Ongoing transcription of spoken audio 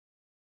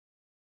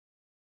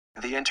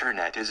The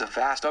internet is a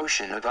vast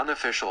ocean of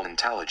unofficial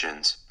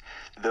intelligence.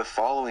 The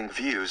following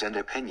views and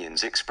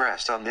opinions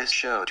expressed on this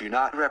show do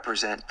not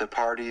represent the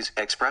parties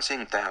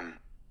expressing them.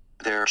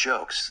 They're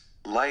jokes.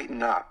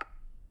 Lighten up.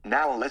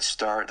 Now let's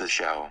start the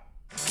show.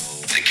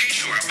 The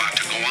case you are about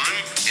to go on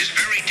is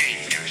very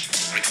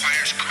dangerous.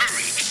 Requires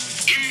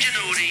courage,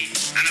 ingenuity,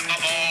 and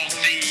above all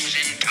things,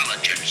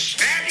 intelligence.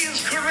 That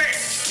is correct.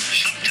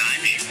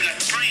 Sometimes you've got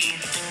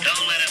brains.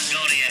 Don't let them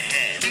go to your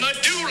head.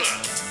 Medulla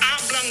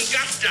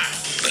oblongata.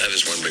 That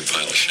is one big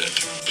pile of shit.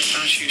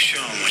 Why don't you show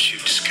them what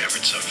you've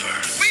discovered so far?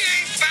 We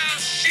ain't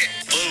found shit.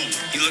 Boom.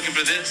 You looking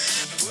for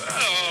this?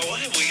 Whoa, what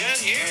have we got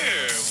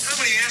here? How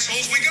many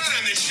assholes we got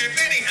on this ship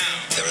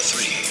anyhow? There are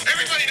three.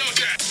 Everybody knows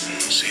that.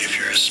 See if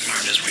you're as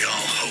smart as we all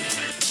hope.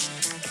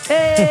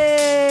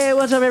 Hey,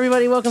 what's up,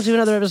 everybody? Welcome to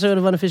another episode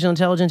of Unofficial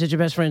Intelligence. It's your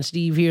best friend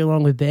Steve here,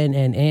 along with Ben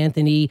and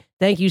Anthony.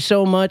 Thank you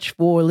so much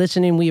for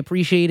listening. We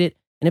appreciate it.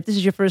 And if this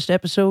is your first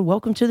episode,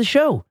 welcome to the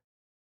show.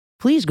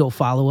 Please go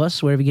follow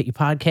us wherever you get your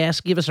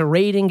podcasts. Give us a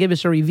rating, give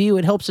us a review.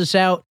 It helps us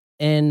out.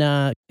 And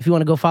if you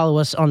want to go follow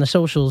us on the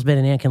socials, Ben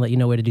and Ann can let you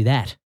know where to do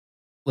that.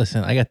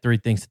 Listen, I got three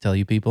things to tell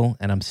you people,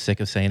 and I'm sick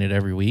of saying it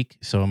every week,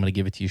 so I'm going to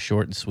give it to you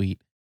short and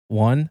sweet.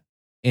 One,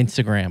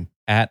 Instagram,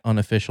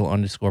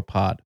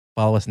 @unofficial_pod.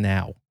 Follow us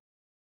now.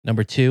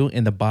 Number two,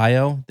 in the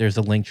bio, there's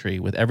a link tree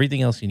with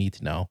everything else you need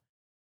to know.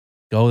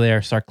 Go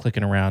there, start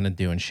clicking around and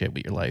doing shit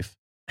with your life.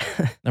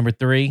 Number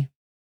three,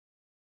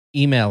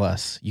 email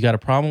us. You got a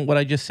problem with what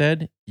I just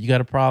said? You got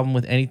a problem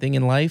with anything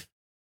in life?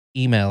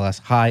 Email us,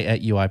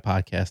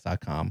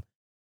 hi@uipodcast.com.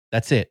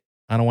 That's it.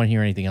 I don't want to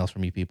hear anything else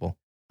from you people.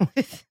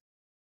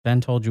 Ben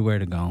told you where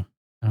to go.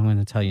 I'm going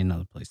to tell you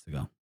another place to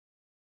go.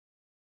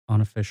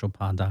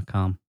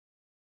 Unofficialpod.com.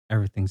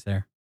 Everything's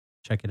there.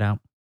 Check it out.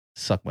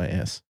 Suck my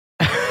ass.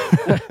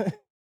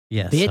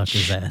 Yeah, Bitch. suck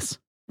his ass.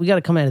 We got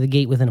to come out of the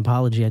gate with an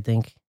apology, I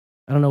think.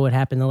 I don't know what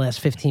happened the last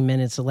 15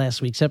 minutes of last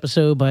week's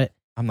episode, but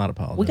I'm not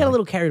apologizing. we got a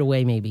little carried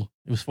away, maybe.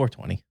 It was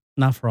 420.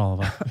 Not for all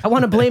of us. I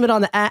want to blame it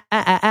on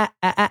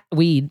the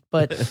weed,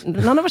 but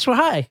none of us were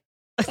high,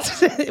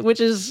 which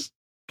is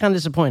kind of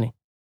disappointing.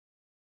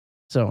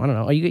 So, I don't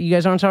know. You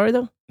guys aren't sorry,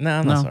 though? No,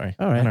 I'm No. not sorry.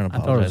 All right. I don't I thought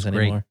it apologize was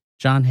great. anymore.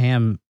 John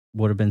Hamm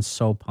would have been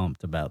so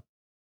pumped about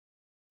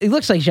It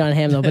looks like John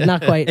Hamm, though, but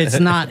not quite. It's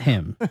not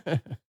him.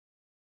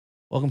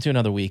 Welcome to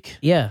another week.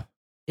 Yeah.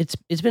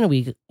 It's been a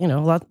week. You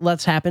know,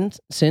 lots happened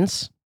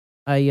since.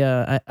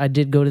 I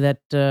did go to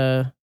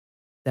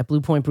that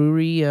Blue Point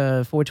Brewery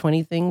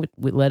 420 thing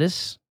with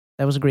lettuce.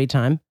 That was a great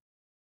time.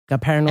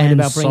 Got paranoid And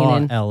about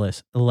bringing saw in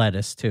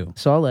lettuce, too.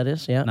 saw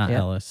lettuce. Yeah, Not yeah.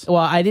 Ellis. Well,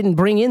 I didn't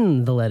bring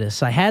in the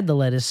lettuce. I had the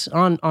lettuce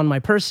on my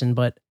person,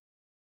 but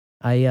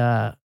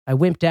I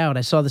wimped out.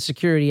 I saw the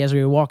security as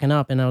we were walking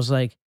up, and I was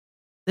like,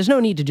 "There's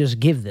no need to just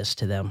give this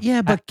to them."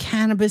 Yeah, but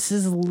cannabis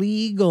is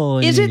legal.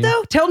 in Is New it York.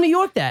 though? Tell New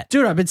York that.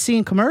 Dude, I've been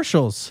seeing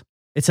commercials.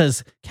 It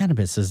says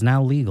cannabis is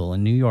now legal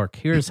in New York.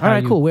 Here's how All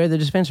right, cool. Where are the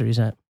dispensaries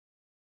at?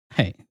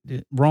 Hey,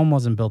 Rome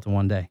wasn't built in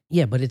one day.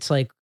 Yeah, but it's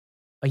like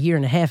a year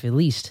and a half at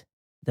least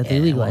that they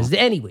Yeah, legalized.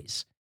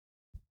 Anyways,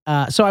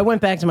 so I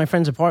went back to my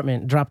friend's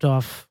apartment, dropped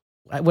off,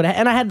 and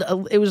I had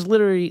it was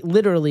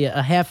literally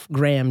a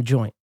half-gram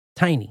joint,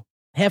 tiny,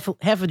 half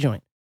a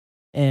joint,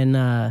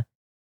 and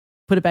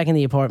put it back in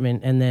the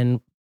apartment, and then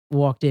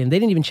walked in. They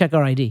didn't even check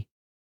our ID,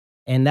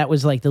 and that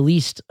was like the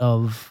least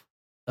of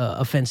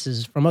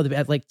offenses from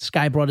other. Like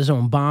Sky brought his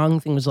own bong.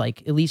 Thing was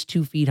like at least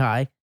 2 feet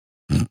high.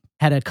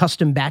 Had a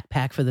custom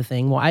backpack for the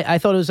thing. Well, I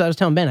thought it was. I was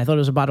telling Ben, I thought it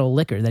was a bottle of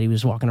liquor that he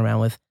was walking around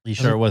with. You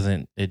sure it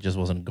wasn't? It just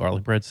wasn't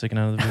garlic bread sticking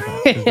out of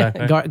his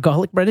backpack?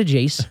 Garlic bread of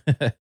Jace.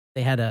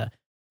 They had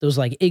those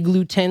like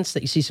igloo tents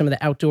that you see some of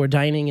the outdoor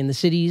dining in the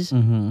cities.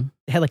 Mm-hmm.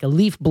 They had like a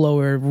leaf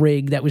blower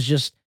rig that was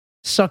just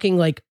sucking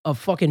like a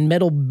fucking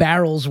metal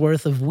barrel's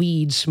worth of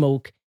weed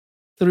smoke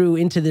through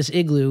into this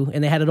igloo,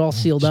 and they had it all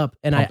sealed up.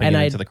 And Pumping it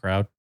I into the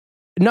crowd.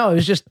 no, it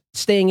was just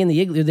staying in the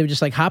igloo. They were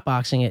just like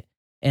hotboxing it.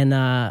 And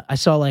I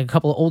saw like a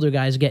couple of older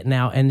guys getting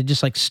out and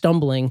just like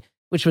stumbling,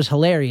 which was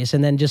hilarious.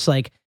 And then just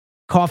like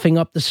coughing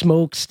up the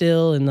smoke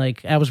still. And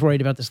like, I was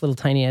worried about this little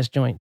tiny ass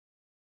joint.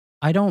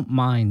 I don't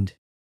mind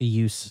the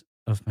use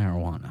of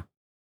marijuana.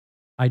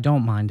 I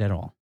don't mind at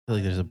all. I feel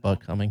like there's a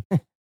bug coming.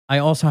 I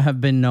also have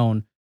been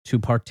known to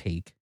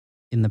partake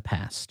in the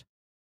past.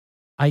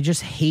 I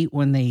just hate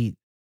when they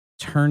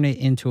turn it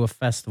into a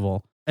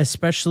festival,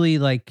 especially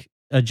like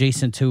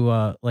adjacent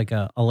to like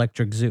a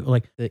electric zoo,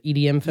 like The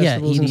EDM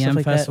festivals and EDM stuff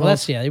like that. Well, festivals.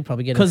 that's, yeah, they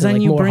probably get 'Cause into then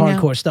like you more bring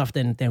out- hardcore stuff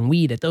than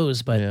weed at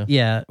those. But Yeah.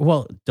 yeah,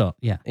 well, duh,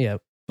 yeah. yeah.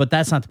 But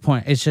that's not the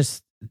point. It's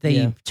just they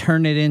Yeah.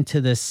 turn it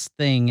into this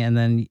thing, and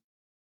then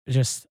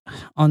just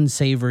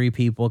unsavory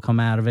people come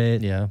out of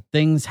it. Yeah.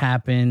 Things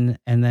happen,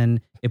 and then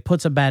it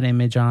puts a bad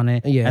image on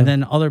it. Yeah. And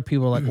then other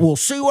people are like, well,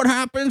 see what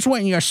happens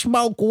when you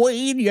smoke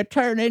weed? You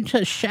turn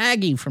into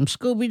Shaggy from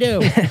Scooby-Doo.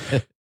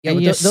 Yeah, and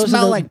but you those are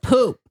smell the- like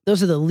poop.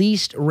 Those are the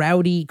least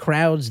rowdy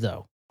crowds,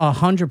 though.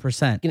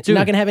 100%. You're Dude,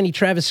 not going to have any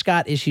Travis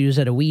Scott issues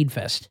at a weed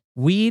fest.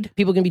 weed,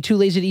 People can be too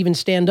lazy to even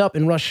stand up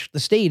and rush the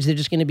stage. They're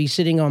just going to be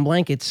sitting on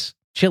blankets,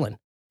 chilling.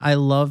 I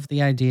love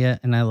the idea,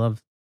 and I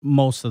love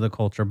most of the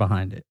culture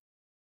behind it.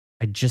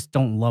 I just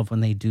don't love when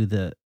they do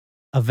the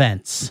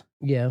events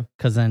Yeah.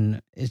 because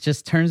then it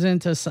just turns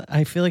into.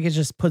 I feel like it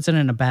just puts it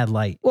in a bad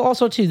light. Well,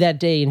 also too, that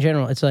day in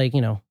general, it's like,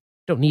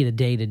 don't need a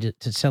day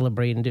to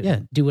celebrate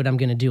and do what I'm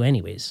going to do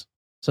anyways.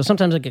 So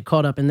sometimes I get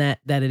caught up in that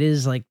it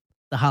is like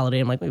the holiday.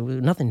 I'm like, wait,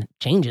 nothing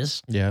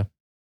changes. Yeah.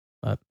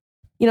 But,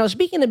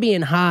 speaking of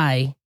being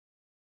high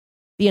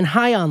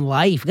on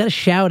life, got to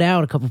shout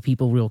out a couple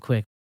people real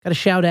quick. Got to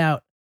shout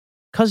out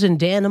Cousin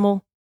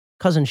Danimal,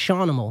 Cousin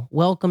Shaunimal,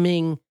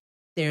 welcoming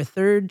their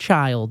third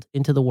child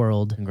into the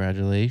world.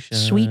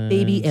 Congratulations. Sweet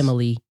baby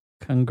Emily.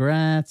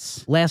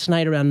 Congrats. Last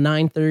night around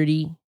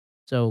 9:30.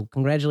 So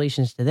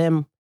congratulations to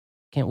them.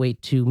 Can't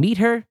wait to meet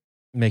her.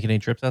 Making any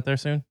trips out there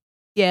soon?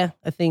 Yeah,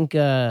 I think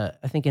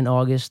in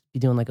August be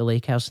doing like a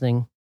lake house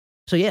thing.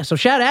 So yeah, so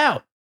shout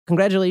out.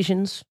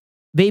 Congratulations.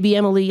 Baby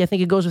Emily, I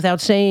think it goes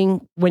without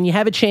saying, when you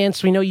have a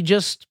chance, we know you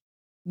just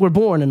were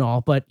born and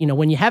all, but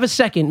when you have a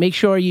second, make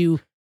sure you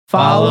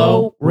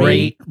follow,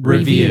 rate,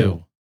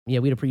 review. Yeah,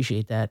 we'd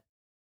appreciate that.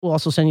 We'll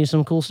also send you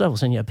some cool stuff. We'll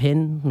send you a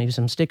pin, maybe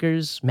some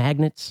stickers,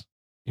 magnets.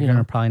 You're going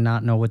to probably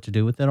not know what to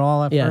do with it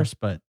all at first,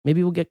 but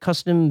maybe we'll get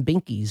custom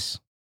binkies.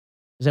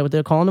 Is that what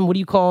they're calling them? What do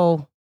you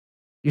call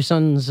your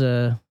son's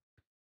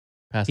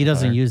Pacifier. He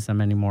doesn't use them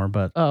anymore,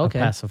 but Oh, okay.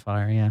 a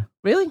pacifier, yeah.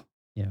 Really?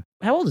 Yeah.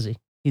 How old is he?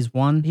 He's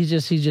one. He's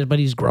just, but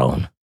he's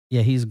grown.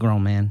 Yeah, he's a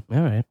grown man.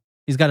 All right.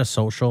 He's got a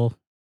social.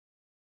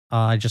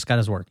 I just got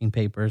his working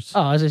papers.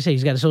 Oh, as I say,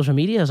 he's got a social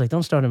media. I was like,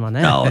 don't start him on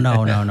that.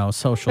 No.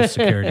 Social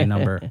security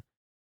number.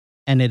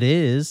 And it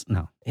is,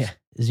 no. Yeah.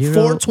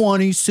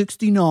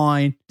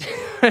 42069.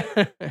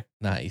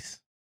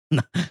 Nice.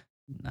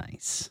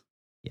 Nice.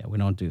 Yeah, we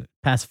don't do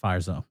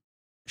pacifiers though.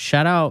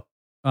 Shout out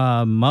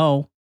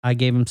Mo. I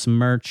gave him some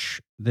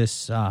merch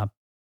this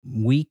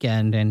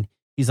weekend, and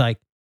he's like,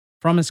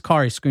 from his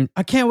car, he screamed,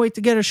 I can't wait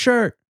to get a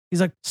shirt.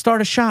 He's like, start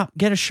a shop,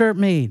 get a shirt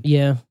made.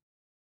 Yeah.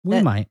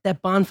 We might.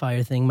 That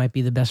bonfire thing might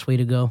be the best way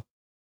to go.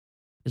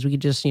 Because we could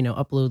just,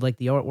 upload like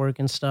the artwork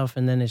and stuff,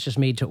 and then it's just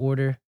made to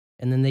order,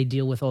 and then they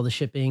deal with all the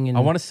shipping. And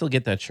I want to still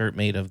get that shirt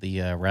made of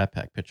the Rat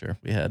Pack picture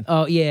we had.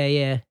 Oh,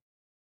 yeah.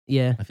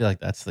 I feel like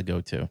that's the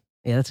go-to.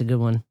 Yeah, that's a good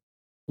one.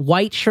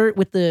 White shirt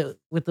with the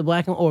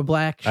black or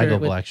black shirt. I go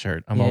black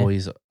shirt. I'm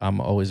always a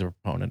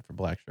proponent for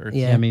black shirts.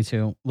 Yeah, me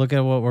too. Look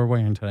at what we're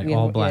wearing today. Yeah,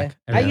 all black.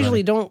 Yeah. I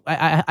usually don't.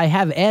 I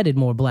have added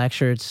more black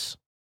shirts.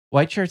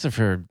 White shirts are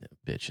for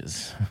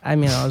bitches. I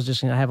mean,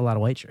 I have a lot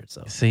of white shirts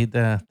though. See,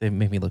 they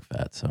make me look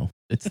fat, so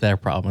it's their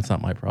problem. It's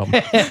not my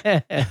problem.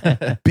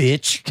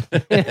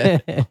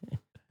 Bitch.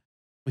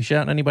 We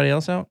shouting anybody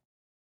else out?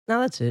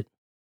 No, that's it.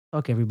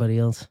 Fuck everybody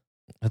else.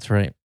 That's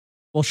right.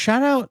 Well,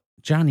 shout out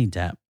Johnny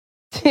Depp.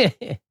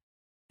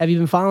 Have you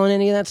been following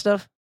any of that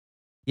stuff?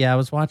 Yeah, I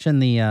was watching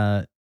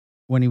the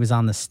when he was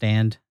on the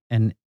stand,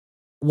 and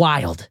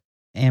wild.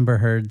 Amber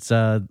Heard's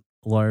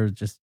lawyer,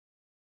 just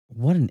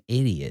what an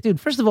idiot.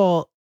 Dude, first of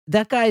all,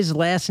 that guy's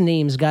last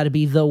name's got to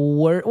be the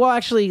worst. Well,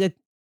 actually,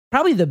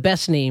 probably the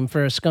best name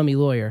for a scummy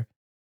lawyer.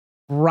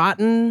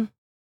 Rotten.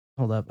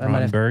 Hold up.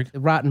 Rottenberg.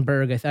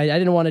 Rottenberg. I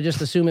didn't want to just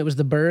assume it was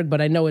the Berg,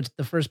 but I know it's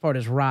the first part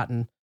is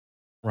rotten.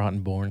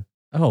 Rottenborn.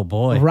 Oh,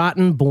 boy.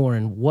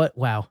 Rottenborn. What?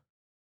 Wow.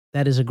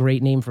 That is a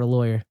great name for a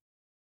lawyer.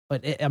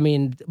 But I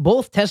mean,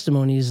 both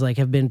testimonies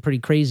have been pretty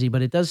crazy,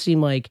 but it does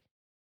seem like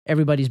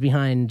everybody's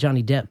behind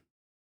Johnny Depp.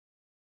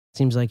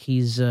 Seems like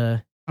he's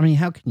I mean,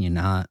 how can you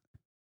not?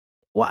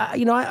 Well,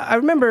 I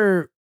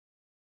remember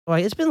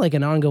it's been like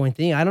an ongoing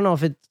thing. I don't know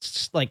if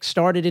it's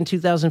started in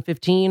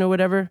 2015 or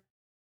whatever,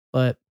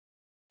 but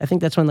I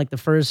think that's when the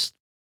first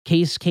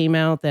case came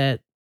out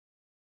that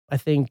I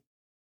think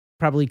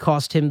probably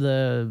cost him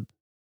the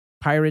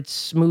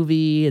Pirates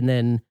movie, and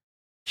then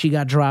she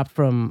got dropped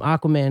from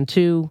Aquaman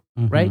 2,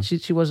 right?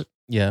 She was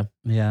Yeah.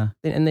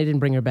 And they didn't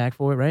bring her back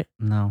for it, right?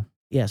 No.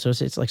 Yeah, so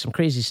it's like some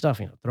crazy stuff,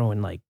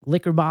 throwing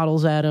liquor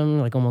bottles at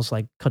him, almost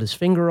cut his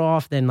finger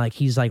off. Then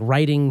he's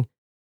writing,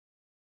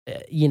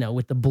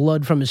 with the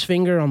blood from his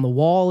finger on the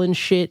wall and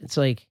shit. It's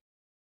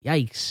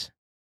yikes.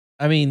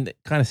 I mean, they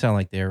kind of sound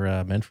like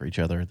they're meant for each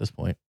other at this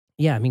point.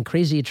 Yeah, I mean,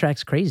 crazy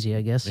attracts crazy,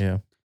 I guess. Yeah.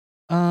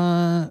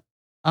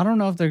 I don't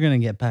know if they're gonna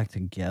get back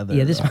together.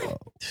 Yeah, this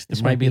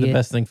might be the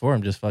best thing for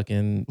him. Just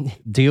fucking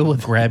deal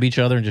with, grab each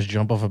other and just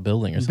jump off a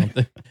building or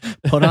something.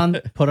 put on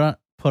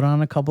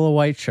a couple of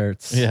white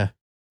shirts. Yeah.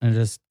 And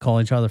just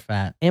call each other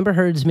fat. Amber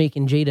Heard's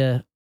making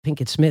Jada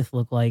Pinkett Smith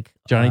look like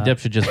Johnny Depp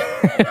should just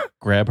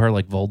grab her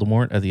like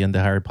Voldemort at the end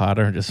of Harry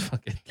Potter and just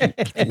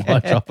fucking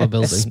launch off a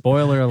building.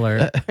 Spoiler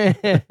alert.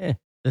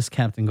 This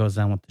captain goes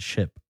down with the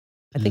ship.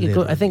 I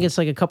think it's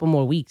a couple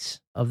more weeks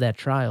of that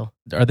trial.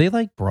 Are they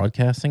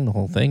broadcasting the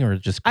whole thing, or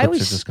just clips are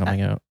just coming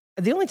out?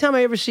 The only time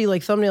I ever see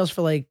thumbnails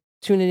for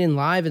tuning in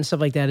live and stuff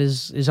like that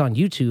is on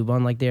YouTube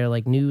on their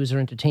news or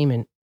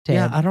entertainment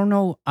tab. Yeah, I don't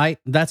know.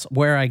 That's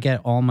where I get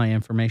all my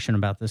information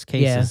about this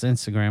case is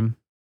Instagram.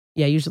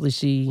 Yeah, I usually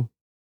see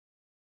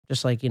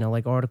just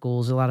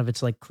articles. A lot of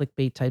it's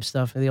clickbait type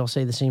stuff. They all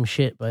say the same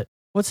shit, but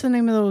what's the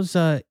name of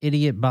those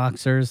idiot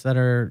boxers that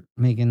are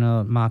making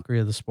a mockery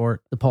of the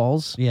sport? The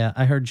Pauls? Yeah,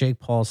 I heard Jake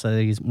Paul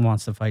say he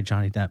wants to fight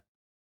Johnny Depp.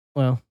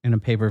 Well, in a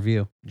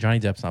pay-per-view. Johnny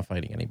Depp's not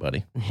fighting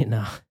anybody.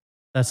 no.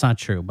 That's not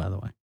true, by the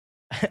way.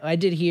 I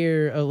did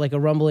hear like a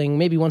rumbling,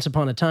 maybe once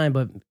upon a time,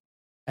 but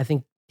I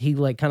think he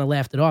like kind of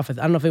laughed it off. I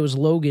don't know if it was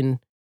Logan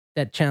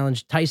that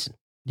challenged Tyson.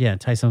 Yeah,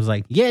 Tyson was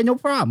like, yeah, no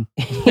problem.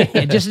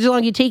 Just as long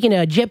as you're taking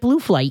a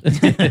JetBlue flight.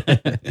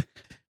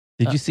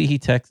 Did you see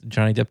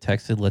Johnny Depp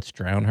texted, "Let's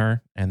drown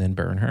her and then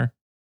burn her,"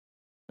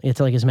 It's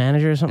like his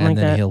manager or something and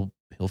like then that.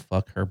 he'll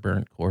fuck her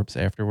burnt corpse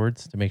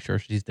afterwards to make sure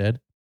she's dead.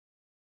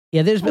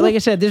 Yeah, there's been, like I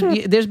said,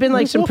 there's been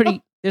like some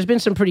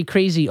pretty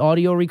crazy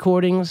audio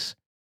recordings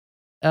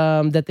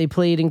that they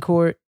played in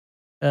court.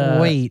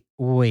 Wait,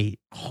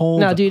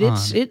 hold on. No,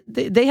 dude,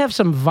 they have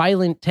some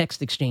violent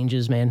text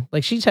exchanges, man.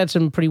 Like she's had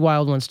some pretty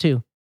wild ones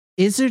too.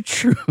 Is it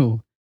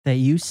true that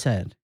you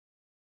said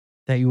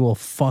that you will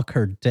fuck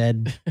her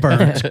dead,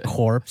 burnt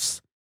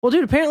corpse? Well,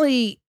 dude,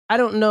 apparently I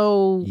don't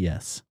know.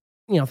 Yes.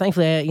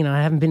 Thankfully,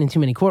 I haven't been in too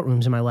many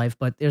courtrooms in my life,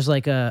 but there's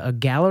like a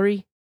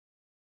gallery.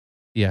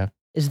 Yeah,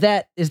 Is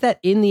that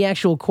in the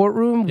actual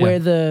courtroom Yeah. where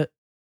the?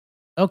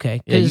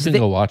 Okay, yeah. You 'cause can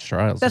go watch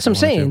trials. that's if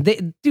what I'm you want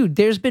saying. Dude,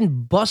 there's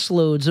been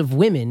busloads of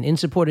women in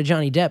support of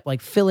Johnny Depp,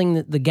 like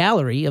filling the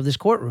gallery of this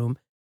courtroom.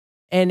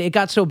 And it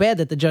got so bad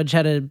that the judge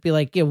had to be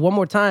like, yeah, one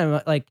more time.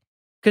 Like,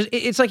 because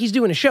it's like he's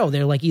doing a show.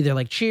 They're like either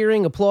like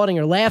cheering, applauding,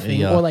 or laughing,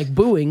 Yeah. or like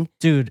booing.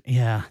 Dude,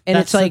 yeah. And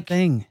That's it's like- the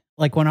thing.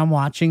 Like when I'm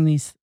watching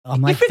these,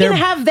 I'm like, If you're going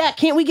to have that,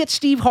 can't we get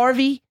Steve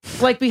Harvey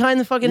like behind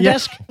the fucking Yeah.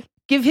 desk?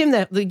 Give him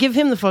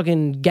the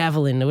fucking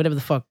gavelin or whatever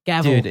the fuck.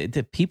 Gavel.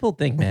 Dude, people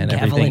think, man,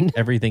 Gavelin.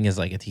 everything is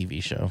like a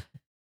TV show.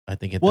 I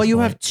think at well, this you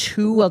point. have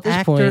two Well, at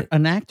this point-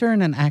 an actor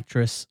and an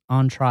actress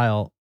on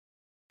trial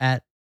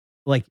at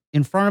like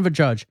in front of a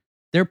judge.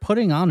 They're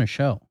putting on a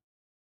show.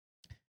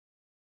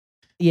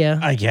 Yeah.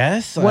 I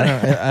guess. What-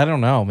 I don't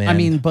know, man. I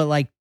mean, but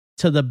like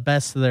to the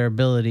best of their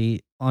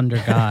ability under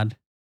God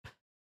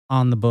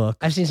on the book.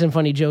 I've seen some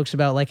funny jokes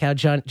about like how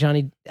Johnny.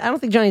 I don't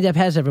think Johnny Depp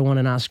has ever won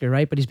an Oscar,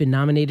 right? But he's been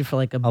nominated for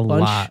like a bunch.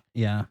 lot.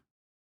 Yeah.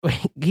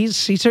 He's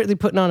certainly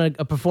putting on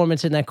a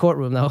performance in that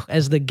courtroom though,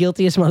 as the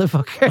guiltiest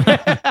motherfucker.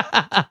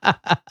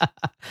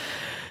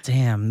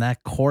 Damn,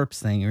 that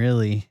corpse thing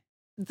really.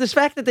 This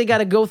fact that they got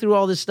to go through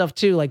all this stuff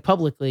too, like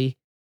publicly,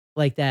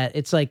 like that.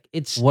 It's like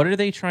it's. what are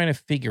they trying to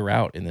figure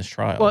out in this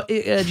trial? Well,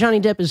 Johnny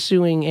Depp is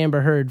suing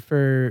Amber Heard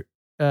for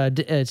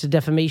it's a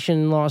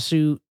defamation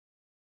lawsuit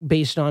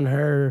based on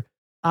her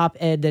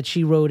op-ed that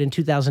she wrote in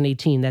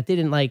 2018 that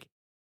didn't like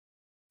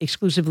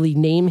exclusively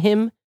name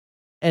him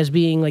as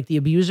being like the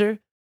abuser,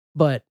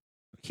 but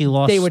He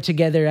lost. they were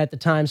together at the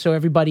time. So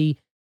everybody,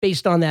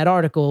 based on that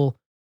article,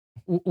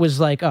 was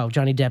like, "Oh,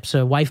 Johnny Depp's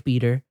a wife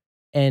beater,"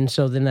 and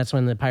so then that's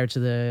when the Pirates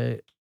of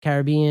the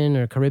Caribbean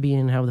or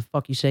Caribbean, however the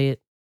fuck you say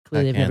it,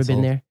 clearly they've never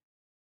been there.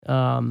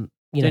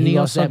 Didn't He he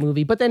lost also- that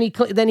movie, but then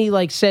he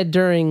like said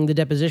during the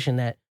deposition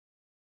that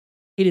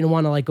he didn't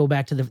want to like go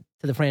back to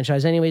the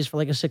franchise anyways for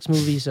like a 6th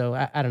movie. So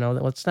I don't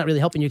know. It's not really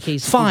helping your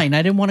case. Fine.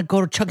 I didn't want to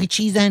go to Chuck E.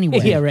 Cheese anyway.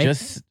 Yeah, right.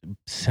 Just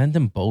send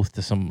them both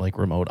to some like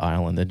remote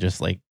island and just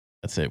like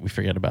that's it. We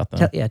forget about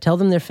them. Tell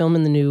them they're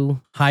filming the new.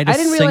 Hide I a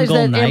didn't realize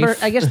single that Amber.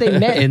 knife I guess they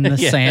met. in the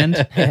Yeah.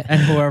 sand,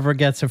 and whoever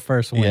gets it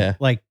first wins. Yeah.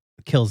 Like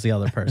kills the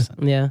other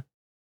person. Yeah,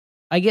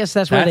 I guess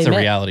that's where That's they a met.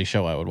 reality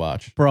show I would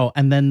watch. Bro,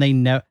 and then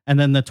and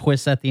then the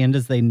twist at the end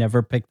is they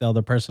never pick the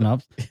other person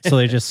up, so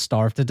they just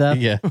starve to death.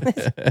 Yeah.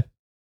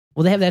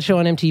 Well, they have that show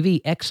on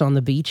MTV, X on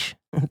the Beach.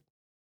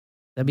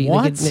 That'd be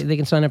What? They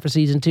can sign up for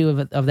season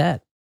 2 of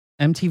that.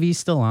 MTV's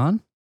still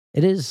on?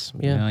 It is,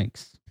 yeah.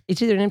 Yikes.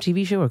 It's either an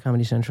MTV show or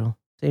Comedy Central.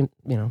 Same,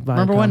 Viacom.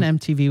 Remember when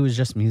MTV was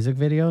just music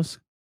videos?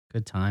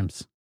 Good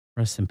times.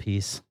 Rest in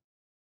peace.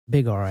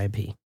 Big RIP.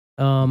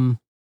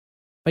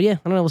 But yeah, I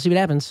don't know. We'll see what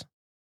happens.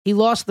 He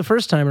lost the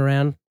first time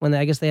around when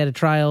I guess they had a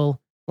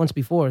trial once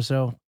before.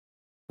 So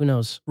who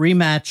knows?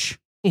 Rematch.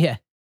 Yeah.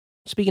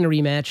 Speaking of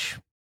rematch,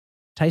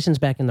 Tyson's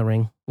back in the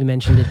ring. We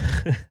mentioned it.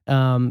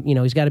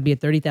 He's got to be at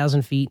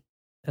 30,000 feet.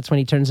 That's when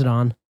he turns it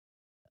on.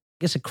 I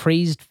guess a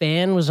crazed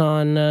fan was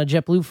on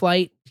JetBlue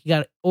flight. He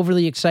got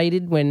overly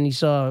excited when he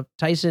saw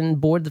Tyson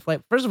board the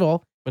flight. First of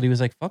all, But he was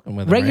like fucking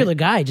with him, regular right?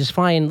 guy just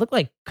flying, looked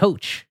like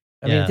coach.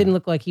 I mean, Yeah. it didn't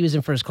look like he was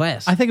in first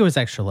class. I think it was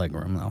extra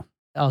legroom though.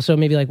 Oh, so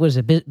maybe like, what is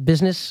it,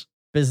 business?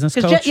 Business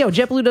Because coach.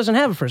 JetBlue doesn't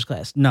have a first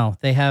class. No,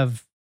 they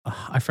have.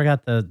 I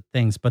forgot the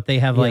things, but they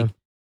have like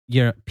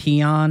your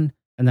peon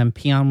and then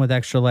peon with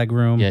extra leg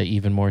room. Yeah,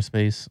 even more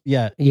space.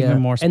 Yeah, even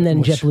more. And then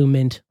which- JetBlue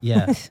Mint.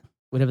 Yeah,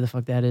 Whatever the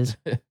fuck that is.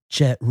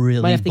 Jet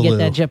really Might have to blue.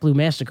 get that JetBlue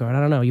MasterCard. I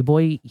don't know. Your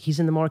boy, he's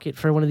in the market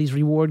for one of these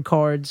reward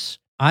cards.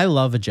 I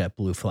love a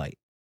JetBlue flight.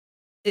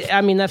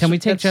 I mean, that's. Can we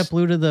take that's-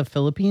 JetBlue to the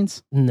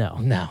Philippines? No.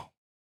 No.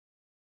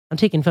 I'm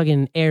taking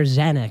fucking Air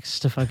Xanax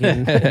to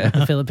fucking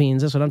the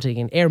Philippines. That's what I'm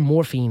taking. Air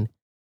morphine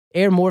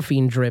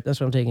drip. That's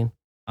what I'm taking.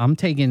 I'm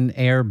taking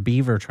Air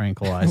Beaver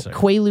tranquilizer.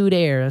 Quaalude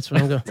Air. That's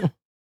what I'm going.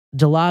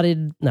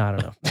 Dilaudid. No, I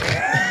don't know.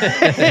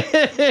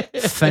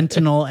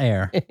 Fentanyl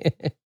Air.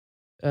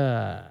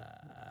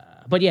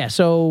 But yeah,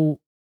 so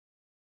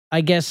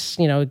I guess,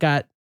 it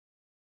got,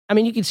 I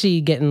mean, you can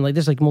see getting like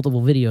there's like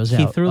multiple videos.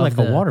 He out threw of like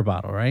the, a water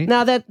bottle, right?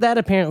 Now that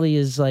apparently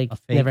is like A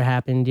fake? never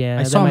happened. Yeah,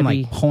 I that saw him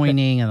might like be-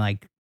 pointing and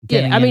like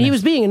getting. Yeah, I in mean, he and-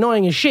 was being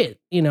annoying as shit,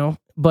 you know.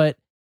 But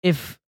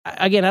if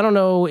again, I don't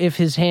know if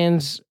his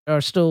hands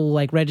are still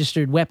like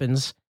registered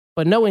weapons.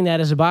 But knowing that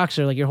as a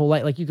boxer, like your whole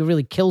life, like you could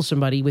really kill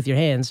somebody with your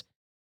hands.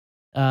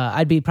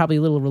 I'd be probably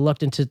a little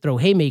reluctant to throw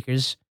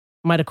haymakers.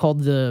 Might have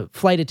called the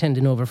flight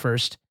attendant over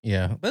first.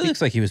 Yeah, but it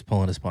looks like he was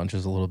pulling his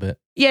punches a little bit.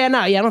 Yeah,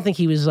 no, yeah, I don't think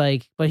he was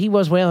like, but he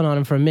was wailing on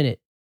him for a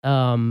minute.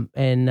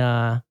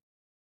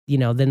 You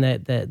know, then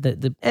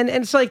and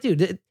it's like,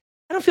 dude,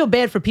 I don't feel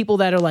bad for people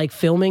that are like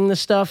filming the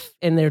stuff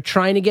and they're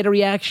trying to get a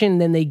reaction,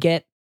 then they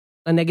get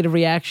a negative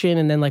reaction,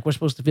 and then like we're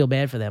supposed to feel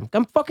bad for them.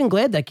 I'm fucking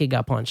glad that kid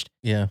got punched.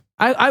 Yeah.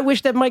 I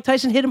wish that Mike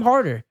Tyson hit him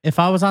harder. If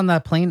I was on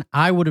that plane,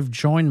 I would have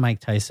joined Mike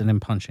Tyson in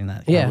punching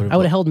that. Yeah, would've I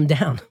would have held him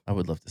down. I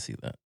would love to see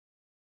that.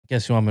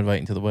 Guess who I'm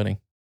inviting to the wedding?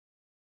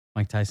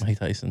 Mike Tyson. Mike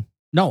Tyson.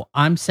 No,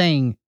 I'm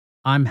saying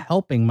I'm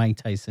helping Mike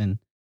Tyson.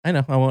 I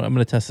know. I'm going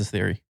to test this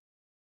theory.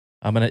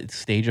 I'm going to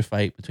stage a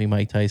fight between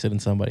Mike Tyson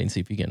and somebody and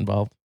see if you get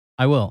involved.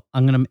 I will.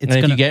 I'm gonna. It's and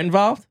if gonna. you get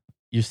involved,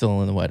 you're still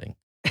in the wedding.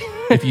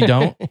 If you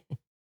don't,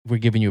 we're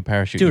giving you a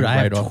parachute. Dude, You're I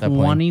right have off that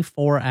plane.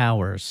 24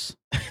 hours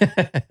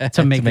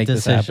to make a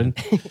this decision.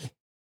 happen.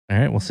 All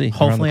right, we'll see. You're on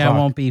the Hopefully, I clock.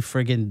 won't be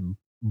friggin'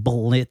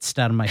 blitzed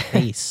out of my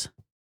face.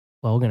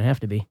 Well, we're gonna have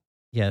to be.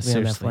 Yeah, We on that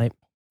seriously. flight.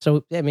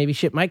 So yeah, maybe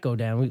shit might go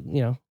down.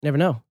 We never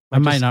know. I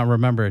might just- not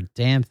remember a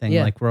damn thing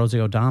Yeah. like Rosie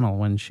O'Donnell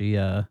when she.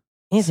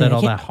 Anthony, said I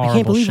all can't- that I can't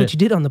horrible believe what shit. you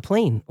did on the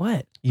plane.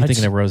 What? You I thinking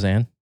just- of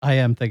Roseanne? I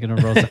am thinking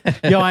of Rosie.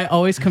 Yo, I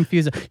always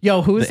confuse it.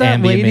 Yo, who's The that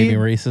Ambien lady? made me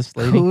racist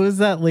lady. Who is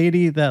that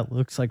lady that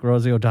looks like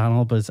Rosie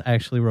O'Donnell but is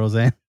actually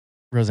Roseanne?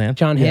 Roseanne?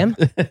 John Hamm?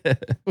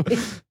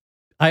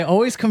 I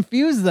always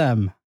confuse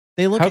them.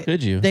 They look. How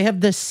could you? They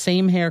have the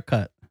same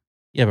haircut.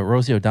 Yeah, but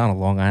Rosie O'Donnell,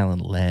 Long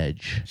Island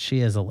Ledge. She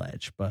is a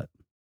ledge, but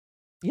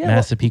Yeah. well-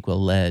 Massapequa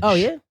Ledge. oh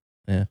yeah.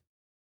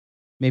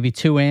 maybe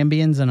 2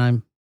 Ambiens, and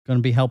I'm going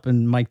to be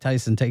helping Mike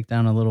Tyson take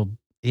down a little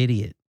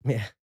idiot.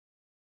 Yeah.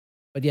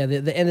 But yeah,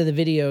 the end of the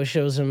video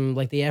shows him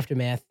like the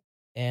aftermath,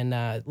 and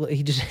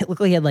he just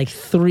looked like he had like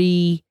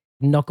 3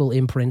 knuckle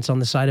imprints on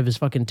the side of his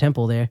fucking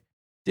temple there.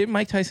 Didn't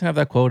Mike Tyson have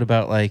that quote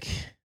about like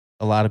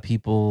a lot of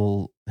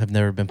people have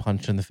never been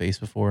punched in the face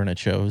before and it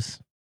shows?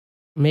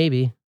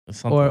 Maybe.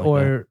 Something like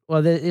that.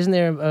 Well, isn't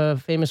there a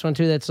famous one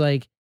too that's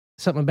like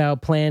something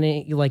about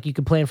planning, like you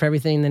could plan for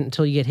everything then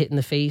until you get hit in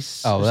the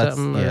face? Oh, or that's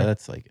something, yeah, or-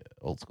 that's like an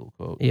old school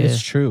quote. Yeah.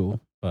 It's true,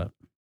 but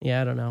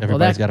Yeah, I don't know.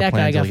 Everybody's got a that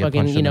plan guy until got you get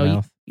fucking, punched in the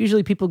mouth.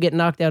 usually people get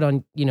knocked out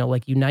on,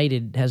 like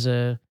United has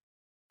a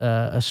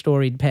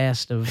storied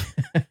past of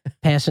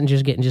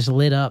passengers getting just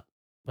lit up.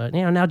 But,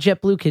 now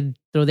JetBlue could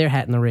throw their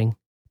hat in the ring.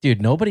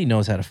 Dude, nobody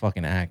knows how to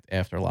fucking act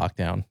after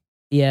lockdown.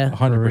 Yeah.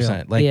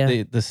 100%. Like Yeah.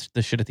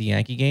 the shit at the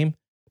Yankee game.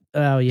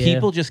 Oh, yeah.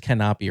 People just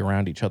cannot be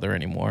around each other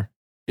anymore.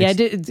 Yeah, I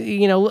It's- did,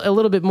 a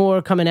little bit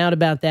more coming out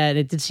about that.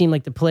 It did seem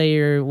like the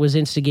player was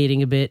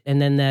instigating a bit.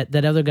 And then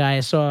that other guy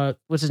I saw,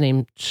 what's his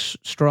name?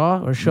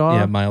 Straw or Shaw?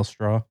 Yeah, Miles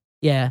Straw.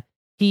 Yeah.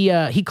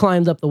 He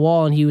climbed up the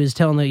wall and he was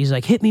telling them, he's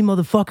like, hit me,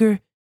 motherfucker.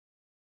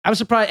 I was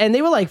surprised. And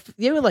they were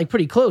like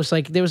pretty close.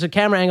 Like there was a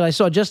camera angle I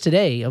saw just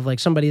today of like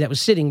somebody that was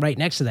sitting right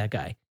next to that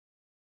guy.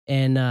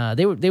 And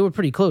they were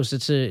pretty close.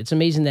 It's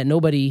amazing that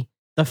nobody.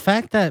 the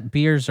fact that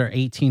beers are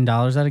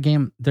 $18 at a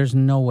game, there's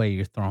no way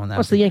you're throwing that.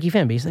 What's the Yankee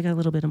fan base? They got a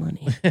little bit of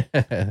money.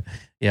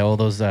 Yeah, all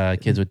those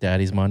kids with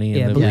daddy's money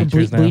Yeah, and the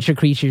bleachers now. bleacher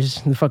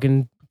creatures, the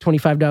fucking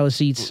 $25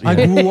 seats.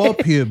 I grew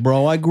up here,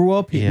 bro. I grew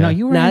up here. Yeah. No,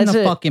 you were Nah, in it's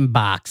the a- fucking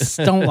box.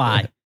 Don't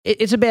lie.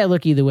 It's a bad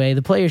look either way.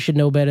 The players should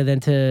know better than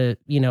to,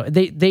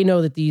 they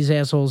know that these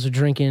assholes are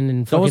drinking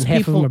and fucking Those half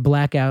of them people- are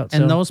blackout.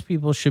 And so- those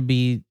people should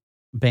be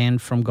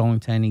banned from going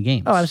to any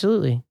games. Oh,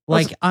 absolutely.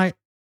 Like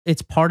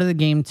it's part of the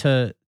game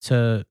to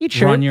You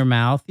chirp. run your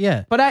mouth.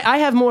 Yeah. But I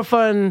have more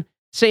fun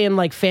saying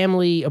like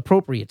family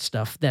appropriate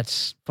stuff.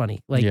 That's funny.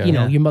 Like, Yeah.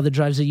 Yeah. your mother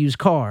drives a used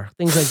car,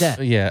 things like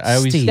that. Yeah, I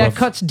always Steve. That love,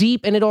 cuts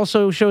deep and it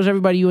also shows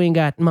everybody you ain't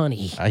got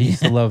money. I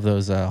used to love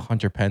those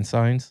Hunter Pence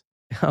signs.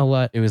 Oh,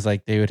 what? It was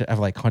like they would have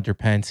like Hunter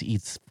Pence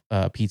eats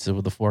pizza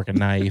with a fork and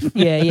knife.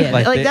 Yeah, yeah.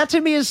 Like Like, they- that to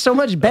me is so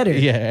much better.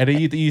 Yeah, and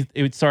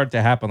it would start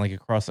to happen like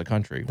across the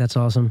country That's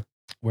awesome.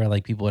 where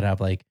like people would have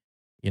like,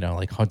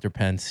 like Hunter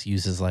Pence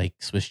uses like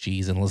Swiss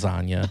cheese and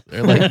lasagna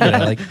or like,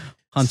 like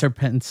Hunter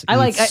Pence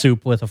I eats like-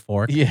 soup with a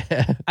fork. yeah.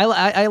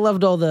 I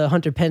loved all the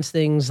Hunter Pence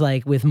things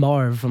like with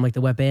Marv from like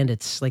the Wet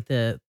Bandits. Like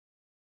you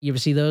ever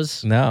see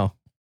those? No.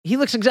 He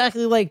looks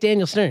exactly like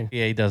Daniel Stern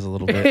Yeah, he does a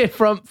little bit.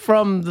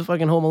 from the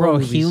fucking Home Alone Bro,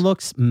 movies. he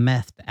looks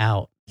methed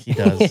out. He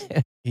does.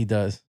 He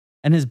does.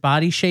 And his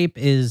body shape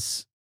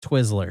is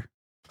Twizzler.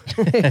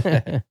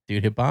 Dude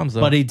hit bombs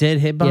though. But he did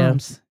hit Yeah.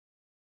 bombs.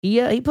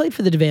 he played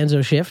for the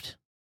DeVanzo Shift.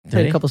 Did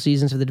Played he? a couple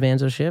seasons for the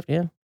DeVanzo Shift.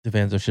 Yeah.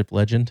 Devanzo ship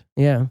legend.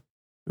 Yeah.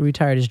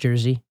 Retired his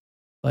jersey.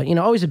 But,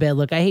 always a bad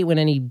look. I hate when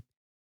any,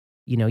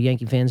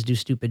 Yankee fans do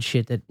stupid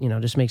shit that,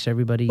 just makes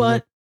everybody.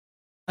 But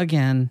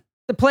again,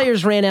 the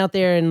players ran out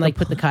there and like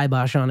The put the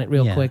kibosh on it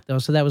real Yeah. quick though.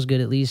 So that was good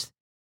at least.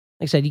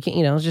 Like I said, you can't,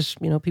 it's just,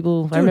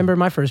 people. I Dude. remember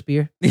my first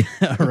beer.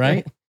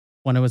 right?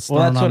 when it was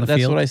Well, thrown on the that's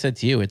field. what I said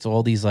to you. It's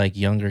all these like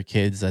younger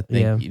kids that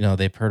think, Yeah. you know,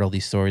 they've heard all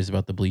these stories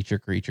about the bleacher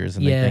creatures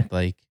and Yeah. they think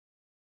like,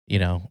 you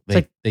know,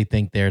 It's they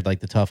think they're like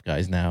the tough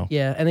guys now.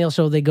 Yeah, and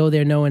they go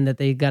there knowing that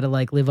they got to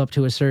like live up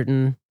to a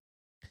certain.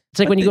 It's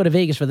like But when you they- go to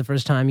Vegas for the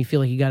first time, you feel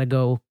like you got to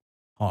go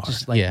Hard.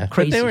 just like yeah,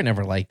 crazy. but they were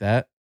never like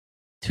that.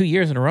 2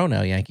 years in a row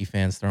now, Yankee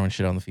fans throwing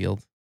shit on the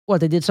field. What,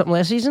 they did something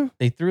last season?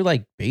 They threw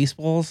like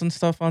baseballs and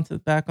stuff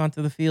back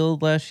onto the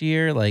field last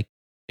year, like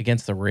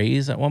against the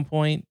Rays at one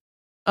point.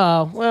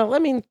 Oh well, I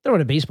mean,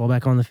 throwing a baseball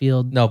back on the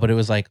field. No, but it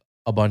was like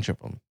a bunch of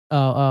them.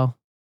 Oh.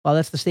 Well,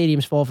 that's the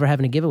stadium's fault for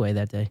having a giveaway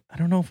that day. I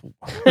don't know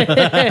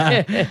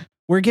if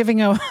We're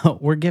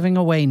giving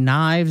away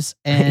knives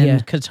and Yeah.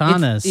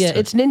 katanas.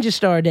 It's Ninja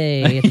Star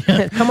Day.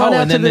 Come on oh,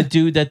 out and to then the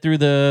dude that threw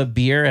the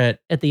beer at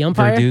the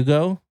umpire.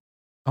 Verdugo.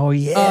 Oh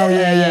yeah. Oh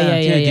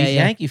yeah. Dude, these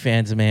Yankee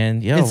fans,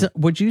 man, yo,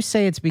 Would you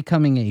say it's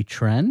becoming a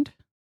trend?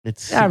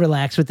 it's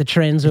Relax with the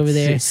trends over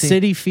there. See-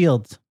 City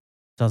Field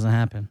doesn't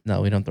happen.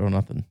 no, we don't throw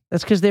nothing.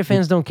 That's because their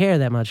fans don't care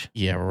that much.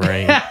 Yeah,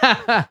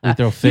 right. We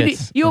throw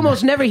fits. You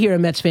almost never hear a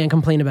Mets fan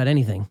complain about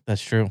anything.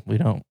 That's true. We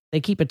don't. They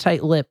keep a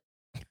tight lip.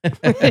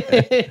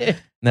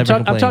 Never I'm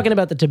complain. talking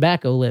about the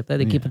tobacco lip. That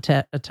they keep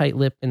Yeah. a tight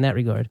lip in that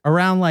regard.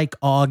 Around like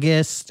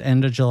August,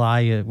 end of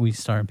July, we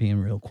start being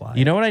real quiet.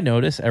 You know what I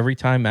notice every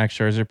time Max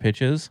Scherzer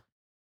pitches?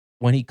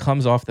 When he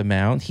comes off the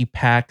mound, he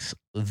packs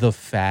the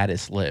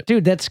fattest lip.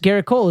 Dude, that's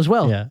Garrett Cole as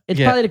well. Yeah. It's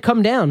Yeah. probably to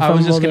come down. I from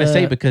was just all gonna the-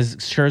 say because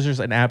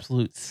Scherzer's an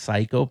absolute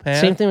psychopath.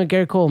 Same thing with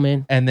Garrett Cole,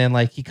 man. And then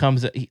like he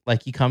comes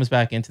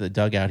back into the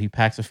dugout, he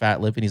packs a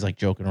fat lip and he's like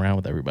joking around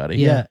with everybody.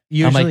 Yeah. I'm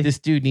Usually, like, this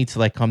dude needs to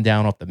like come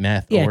down off the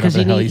meth. Yeah, or because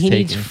whatever the hell he's he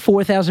needs taking.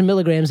 4,000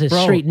 milligrams of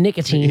Bro, straight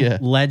nicotine. Yeah.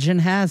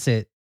 legend has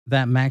it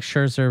that Max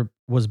Scherzer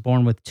was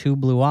born with two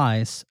blue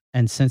eyes,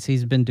 and since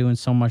he's been doing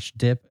so much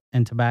dip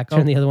and tobacco,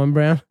 Turn the other one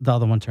brown. the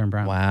other one turned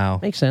brown. Wow.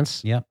 Makes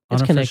sense. Yep,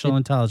 It's unofficial connected.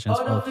 intelligence.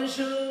 folks.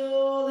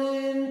 Unofficial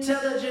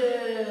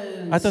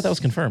intelligence. I thought that was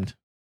confirmed.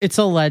 It's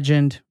a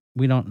legend.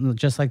 We don't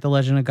just like the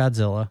legend of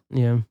Godzilla,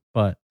 Yeah.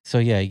 but So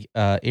yeah,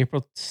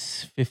 April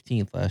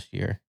 15th last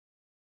year,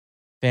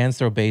 fans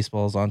throw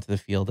baseballs onto the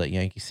field at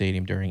Yankee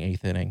Stadium during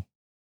eighth inning.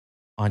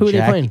 Who are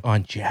they playing?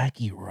 On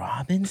Jackie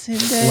Robinson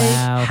Day.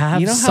 Wow. have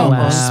You know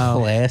how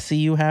some classy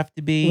you have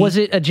to be. Was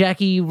it a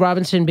Jackie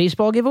Robinson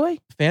baseball giveaway?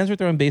 Fans were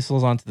throwing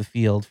baseballs onto the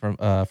field from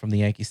the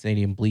Yankee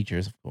Stadium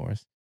bleachers, of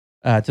course,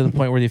 to the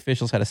point where the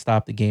officials had to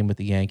stop the game with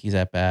the Yankees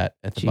at bat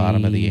at the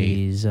bottom of the eighth.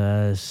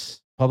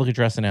 Jesus. Public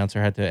address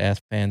announcer had to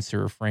ask fans to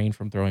refrain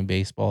from throwing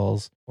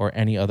baseballs or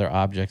any other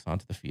objects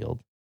onto the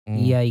field.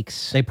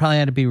 Yikes. they probably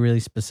had to be really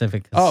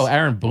specific. 'cause- Oh,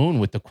 Aaron Boone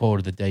with the quote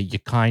of the day. You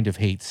kind of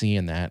hate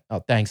seeing that. Oh,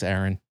 thanks,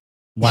 Aaron.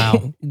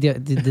 wow,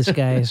 This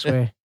guy, I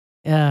swear.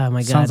 Oh, my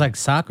God. sounds like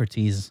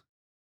Socrates.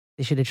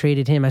 They should have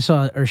traded him. I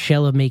saw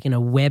Urshela making a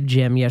web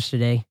gem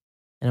yesterday.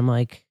 And I'm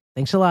like,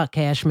 thanks a lot,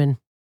 Cashman.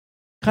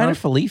 Kind of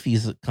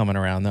Felifi's coming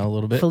around though a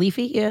little bit. Felipe,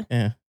 yeah.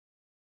 Yeah.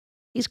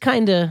 He's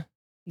kind of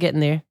getting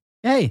there.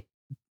 Hey,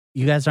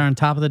 you guys are on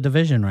top of the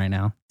division right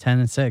now,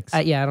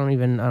 10-6. Yeah, I don't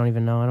even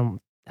know.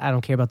 I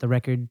don't care about the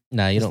record.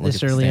 Nah, you don't look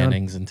This at the early on.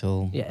 standings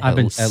until Yeah. I've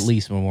been at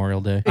least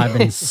Memorial Day. I've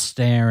been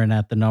staring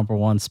at the number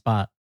one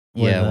spot.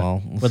 where Yeah, the-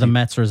 well, we'll where the see.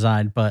 Mets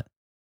reside, but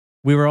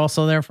we were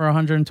also there for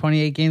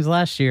 128 games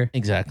last year.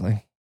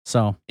 Exactly.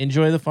 So,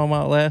 Enjoy the fun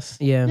while it lasts.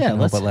 Yeah. Yeah, I hope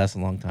let's- it lasts a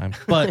long time.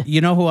 but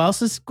you know who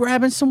else is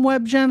grabbing some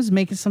web gems,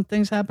 making some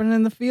things happen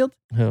in the field?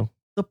 Who?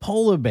 The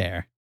polar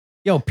bear.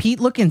 Yo, Pete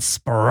looking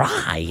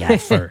spry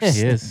at first.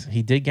 He is.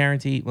 He did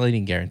guarantee. Well, he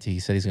didn't guarantee. He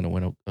said he's going to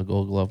win a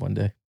Gold Glove one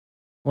day.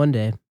 One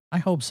day. I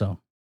hope so.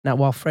 Not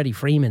while Freddie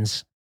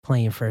Freeman's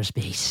playing first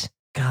base.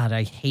 God,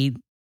 I hate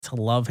to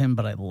love him,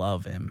 but I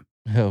love him.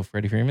 Oh,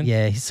 Freddie Freeman.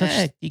 Yeah, he's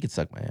such He could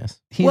suck my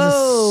ass. he's a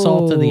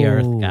salt of the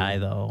earth Whoa. guy,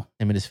 though.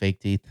 Him and his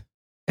fake teeth.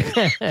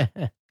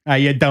 How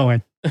you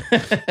doing?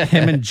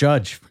 Him and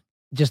Judge.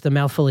 Just a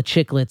mouthful of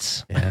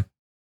chiclets. Yeah.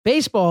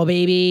 Baseball,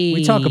 baby.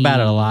 We talk about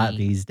it a lot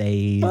these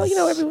days. Well,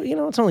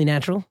 it's only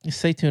natural. Just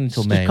stay tuned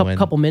until Just May. a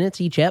couple minutes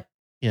each ep.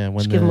 Yeah, when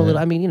Just give them a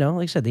little. I mean,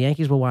 like I said, the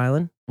Yankees were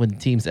wilding. when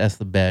teams S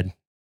the bed.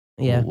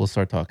 Yeah. we'll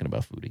start talking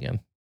about food again.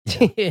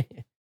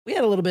 We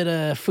had a little bit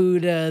of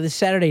food this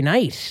Saturday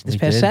night. This We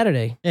past did.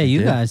 Saturday. Yeah, you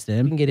did. guys We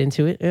did. can get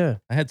into it. Yeah.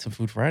 I had some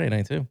food Friday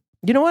night too.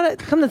 You know what?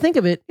 Come to think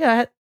of it,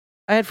 yeah,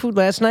 I had food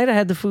last night. I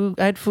had food.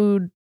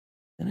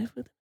 Did I have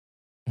food?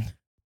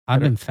 I've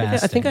been fasting.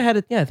 I think I had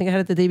it. Yeah, I think I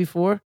had it the day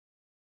before.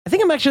 I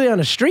think I'm actually on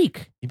a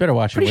streak. You better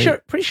watch your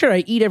weight. Pretty sure I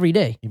eat every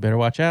day. You better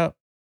watch out.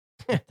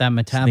 that Sneaks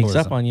metabolism.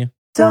 up on you.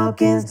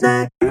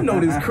 You know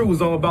this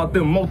crew's all about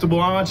them multiple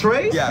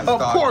entrees. Yes, of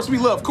dog. course we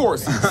love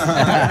courses.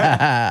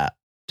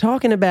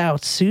 Talking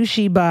about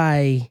sushi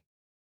by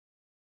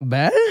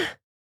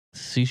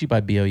Sushi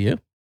by BOU.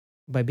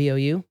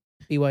 BOU,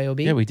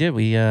 BYOB. Yeah, we did.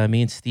 We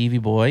me and Stevie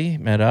Boy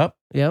met up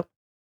Yep.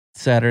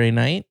 Saturday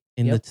night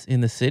in Yep.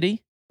 the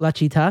city. La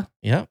Chita.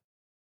 Yep.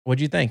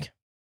 What'd you think?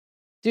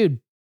 Dude,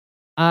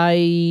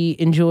 I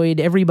enjoyed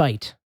every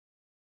bite.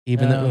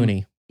 Even the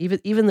uni.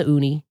 Even the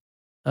uni.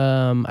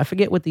 I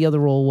forget what the other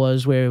role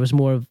was where it was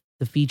more of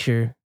the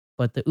feature,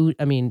 But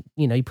I mean,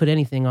 you put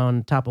anything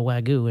on top of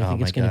Wagyu, I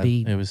think it's going to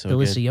be It was so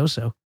good.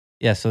 delicioso.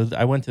 Yeah, so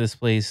I went to this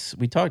place.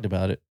 We talked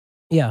about it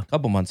Yeah, a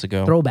couple months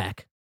ago.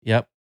 throwback.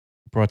 Yep.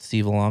 Brought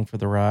Steve along for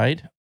the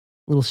ride.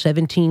 Little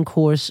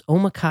 17-course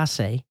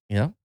omakase.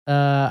 Yeah.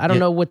 I don't Yeah.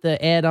 know what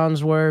the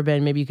add-ons were,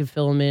 Ben. Maybe you could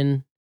fill them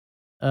in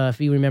if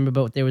you remember.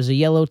 But there was a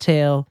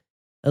yellowtail,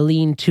 a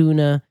lean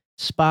tuna,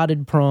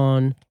 spotted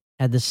prawn,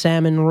 had the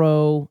salmon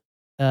roe,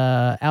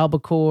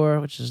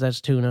 albacore,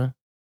 that's tuna,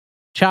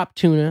 chopped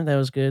tuna, that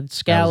was good, That was a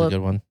scallop,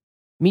 good one.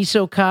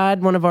 miso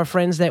cod. One of our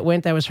friends that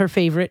went, that was her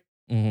favorite.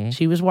 Hmm.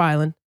 She was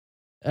wildin'.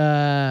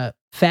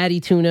 Fatty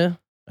tuna.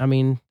 I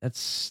mean,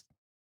 that's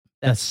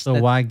the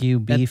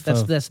Wagyu beef.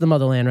 that's the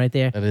motherland right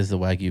there. That is the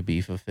Wagyu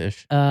beef of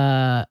fish.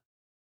 Then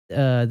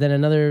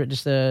another,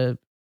 just a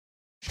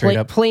Straight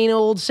up plain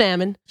old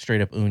salmon.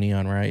 uni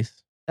on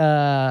rice.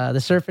 The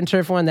surf and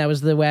turf one, that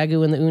was the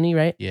Wagyu and the uni,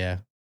 right? Yeah.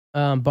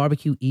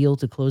 Barbecue eel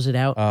to close it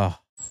out. Oh.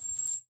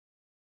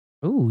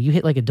 Ooh, you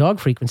hit like a dog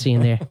frequency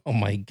in there. Oh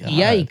my god.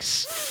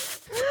 Yikes.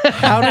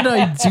 How did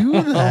I do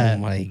that?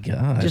 Oh my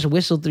god. Just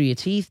whistled through your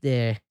teeth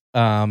there.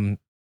 How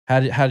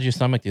did your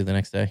stomach do the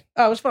next day?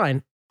 Oh, it was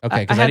fine.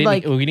 Okay, because I had, didn't.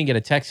 like- We didn't get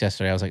a text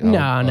yesterday. I was like,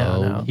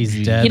 No. He's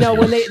geez. dead. You know,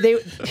 when they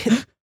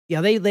yeah,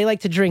 they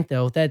like to drink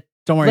though. That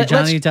Don't worry, let's-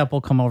 Johnny Depp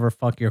will come over,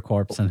 fuck your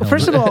corpse, and he'll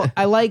first of all,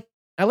 I like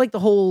the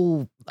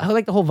whole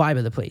vibe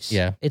of the place.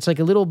 Yeah. It's like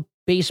a little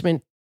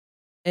basement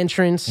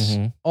entrance,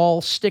 Mhm.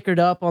 all stickered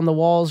up on the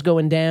walls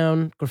going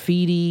down,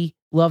 graffiti,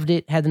 loved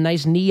it. Had the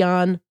nice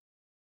neon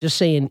just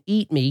saying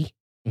 "Eat me"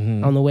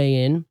 Mhm. on the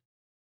way in.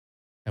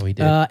 And we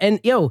did. And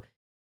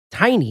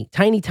tiny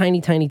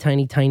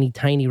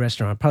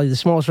restaurant. Probably the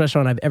smallest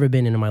restaurant I've ever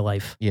been in my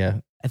life. Yeah.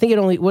 I think it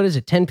only,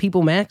 10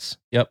 people max?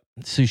 Yep.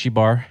 Sushi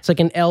bar. It's like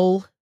an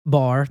L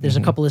bar. There's a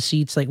Mhm. couple of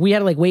seats. Like we had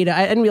to wait.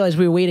 I didn't realize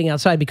we were waiting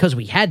outside because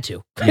we had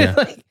to. Yeah.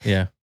 Like,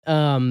 Yeah.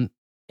 and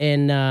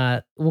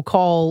we'll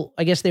call,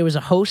 I guess there was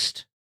a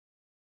host,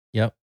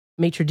 Yep.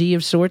 maitre d'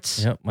 of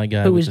sorts, Yep. My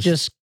guy who was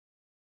just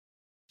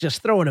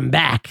throwing them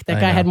back. That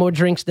I guy know. had more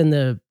drinks than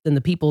the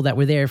people that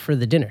were there for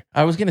the dinner.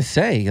 I was gonna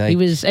say like he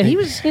was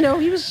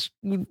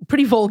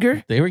pretty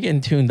vulgar. they were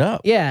getting tuned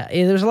up. Yeah,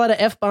 there was a lot of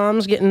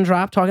F-bombs getting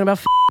dropped, talking about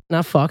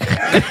not fuck.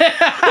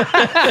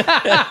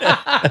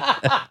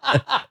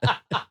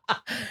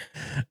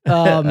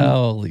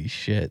 Holy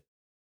shit.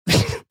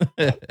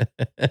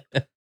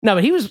 No,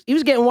 but he was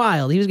getting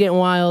wild. He was getting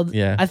wild.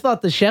 Yeah. I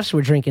thought the chefs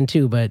were drinking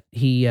too, but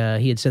he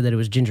had said that it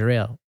was ginger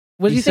ale.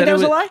 Do you think said that it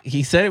was a lie?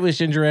 He said it was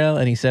ginger ale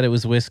and he said it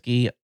was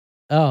whiskey.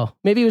 Oh,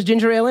 maybe it was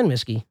ginger ale and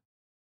whiskey.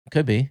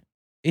 Could be.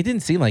 It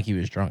didn't seem like he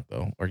was drunk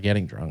though, or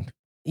getting drunk.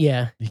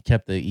 Yeah, He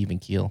kept the even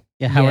keel.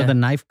 Yeah, how Yeah. are the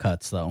knife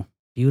cuts though?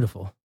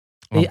 beautiful.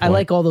 On I point.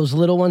 like all those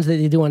little ones that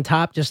they do on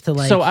top, just to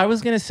like. So I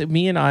was gonna say,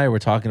 me and I were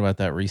talking about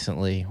that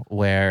recently,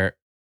 where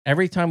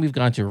every time we've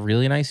gone to a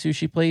really nice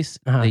sushi place,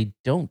 Uh-huh. they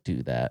don't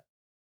do that.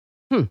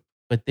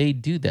 But they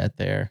do that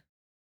there.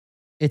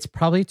 It's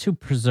probably to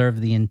preserve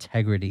the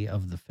integrity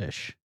of the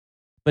fish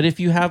But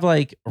if you have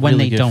like when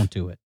really they good don't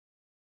do it.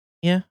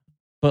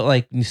 but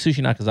like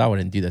Sushi Nakazawa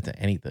didn't do that to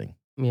anything.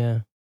 yeah,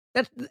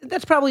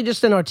 that's probably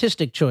just an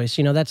artistic choice.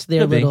 That's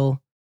their Could be. little.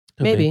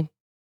 Could be. Maybe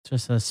It's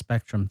just a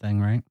spectrum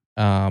thing, right?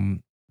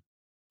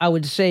 I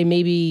would say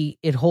maybe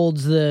it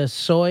holds the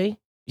soy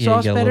Yeah,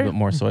 sauce you get a better, little bit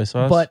more soy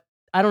sauce. but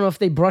I don't know if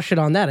they brush it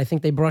on that. I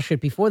think they brush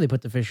it before they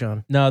put the fish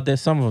on. no,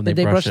 there's some of them Did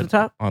they brush it the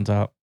top? on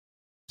top.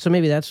 So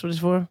maybe that's what it's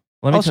for.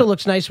 Let me Also tell-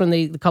 looks nice when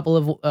a couple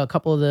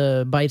of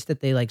the bites that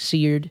they like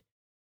seared.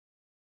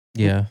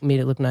 yeah. Made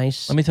it look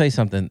nice. Let me tell you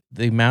something.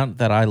 The amount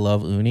that I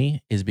love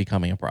uni is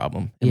becoming a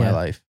problem in my Yeah.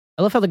 life.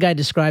 I love how the guy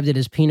described it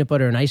as peanut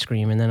butter and ice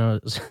cream, and then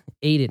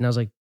ate it, and I was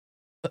like,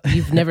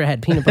 "You've never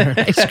had peanut butter and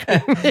ice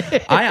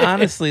cream." I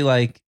honestly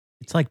like.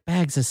 It's like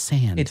bags of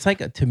sand. It's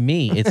like to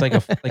me, it's like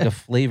a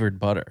flavored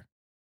butter.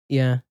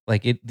 yeah,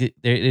 Like it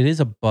is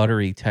a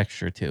buttery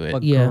texture to it.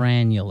 but Yeah.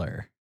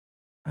 granular.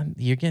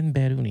 You're getting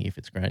bad uni if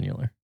it's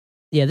granular.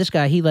 yeah. This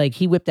guy,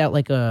 he whipped out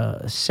like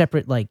a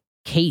separate like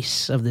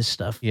case of this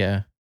stuff.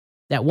 Yeah.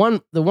 That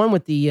one, the one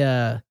with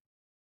the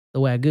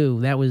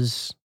Wagyu, that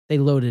was they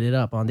loaded it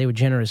up on. They were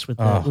generous with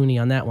the Oh. uni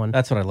on that one.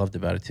 That's what I loved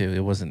about it too. It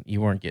wasn't you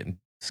weren't getting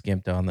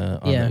skimped on the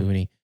Yeah.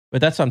 uni. But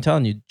that's what I'm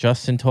telling you.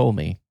 Justin told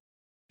me,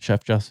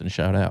 Chef Justin,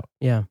 shout out.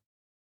 Yeah,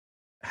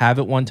 Have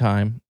it one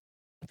time.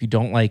 If you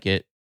don't like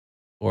it,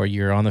 or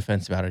you're on the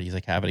fence about it, he's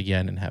like, have it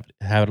again and have it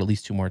at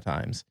least 2 more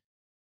times.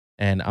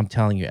 And I'm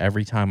telling you,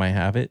 every time I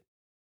have it,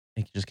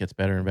 it just gets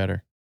better and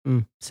better.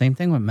 Same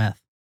thing with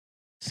meth.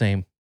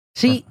 Same.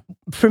 see,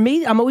 for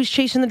me, I'm always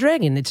chasing the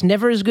dragon. It's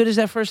never as good as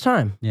that first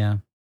time. Yeah.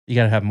 You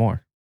got to have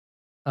more.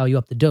 Oh, you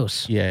up the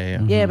dose? Yeah.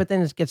 Mhm. Yeah, but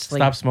then it gets like,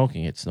 Stop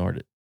smoking it, snort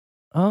it.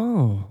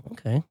 oh,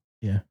 okay,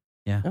 Yeah.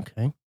 Yeah.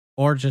 okay.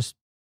 Or just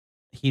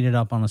heat it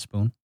up on a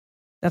spoon.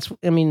 That's,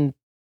 I mean,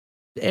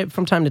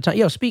 from time to time.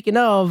 Yo, speaking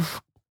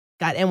of,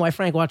 got NY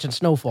Frank watching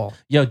Snowfall.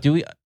 Yo, do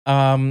we?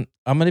 I'm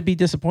going to be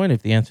disappointed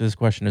if the answer to this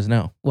question is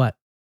no. What?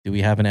 Do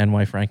we have an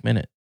NY Frank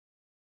minute?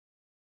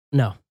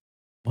 No.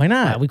 Why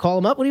not? We call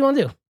him up. What do you want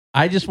to do?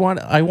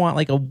 I want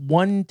like a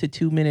 1 to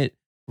 2 minute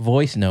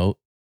voice note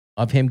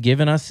of him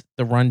giving us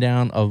the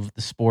rundown of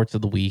the sports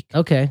of the week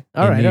Okay.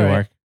 All in right. New All York.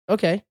 right.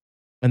 Okay.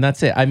 And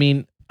that's it. I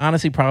mean,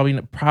 honestly,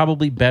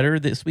 probably better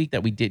this week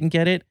that we didn't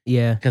get it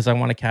Yeah. because I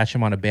want to catch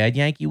him on a bad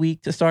Yankee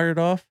week to start it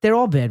off. They're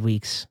all bad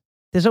weeks.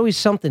 There's always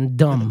something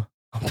dumb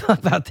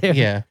about there.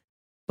 Yeah,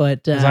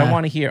 But because I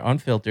want to hear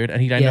unfiltered,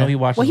 and I know he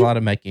watches a lot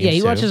of Met games. Yeah, he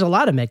too. watches a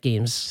lot of Met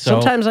games. So-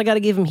 Sometimes I got to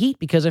give him heat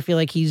because I feel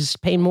like he's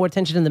paying more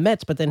attention to the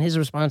Mets, but then his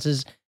response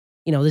is,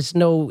 there's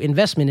no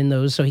investment in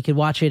those, so he could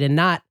watch it and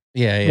not.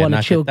 Yeah, wanna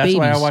not choke good. That's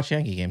why I babies. watch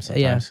Yankee games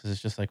sometimes Yeah. because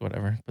it's just like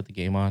whatever. Put the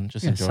game on,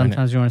 just Yeah, enjoying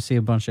sometimes you want to see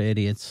a bunch of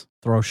idiots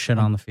throw shit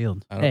on the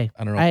field. it. Hey,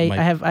 I don't know. I if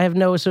Mike- have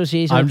no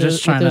association I'm with just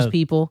those, trying to-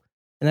 people,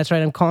 and that's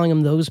right. I'm calling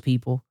them those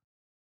people.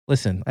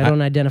 listen. I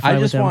don't identify I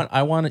with just them.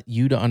 I want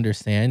you to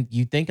understand.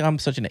 You think I'm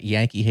such a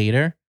Yankee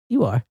hater?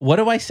 You are. What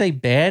do I say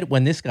bad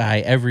when this guy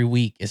every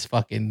week is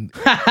fucking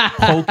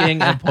poking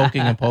and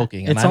poking and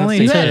poking? And It's I don't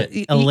only say to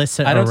shit.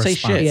 elicit. I don't a say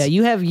response. shit. Yeah,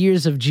 you have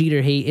years of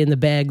Jeter hate in the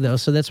bag though,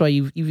 so that's why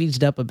you've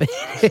eased up a bit.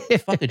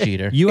 Fuck a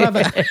Jeter. You have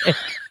a.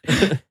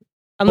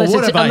 unless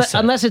what it's have I said?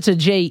 unless it's a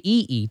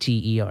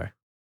JEETER.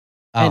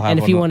 I'll And have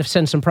if one you of- want to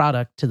send some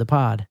product to the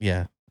pod,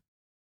 yeah,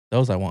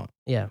 those I want.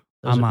 yeah,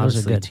 I'm those are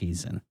honestly good.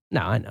 teasing.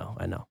 No, I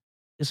know.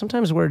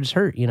 Sometimes words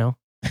hurt,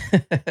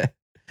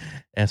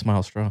 Ask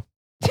Miles Straw.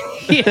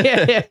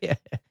 yeah.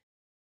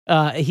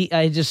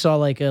 I just saw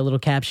like a little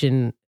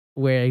caption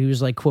where he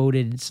was like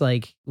quoted. It's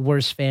like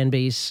worst fan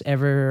base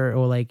ever,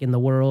 or like in the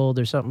world,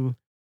 or something.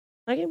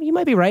 Like you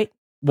might be right.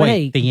 But Wait,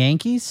 hey, the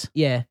Yankees?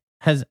 yeah,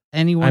 Has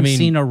anyone I mean-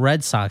 seen a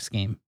Red Sox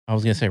game? I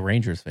was gonna say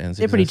Rangers fans.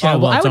 they're pretty exist.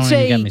 terrible. well, I would don't even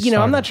say, get me I'm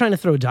started. not trying to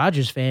throw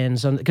Dodgers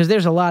fans on because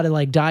there's a lot of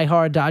like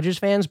diehard Dodgers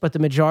fans, but the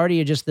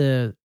majority are just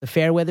the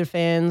fair weather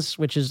fans,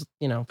 which is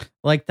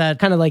Like that.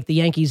 kind of like the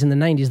Yankees in the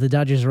 '90s. The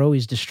Dodgers are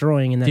always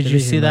destroying in that. Did you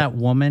division, see but- that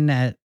woman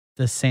at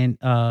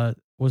the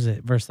was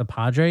it versus the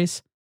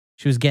Padres?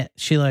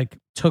 She like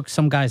took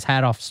some guy's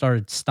hat off,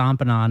 started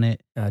stomping on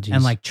it, Oh, geez.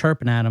 and like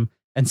chirping at him,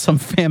 and some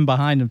fan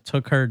behind him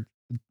took her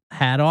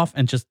hat off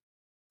and just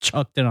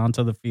chucked it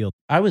onto the field.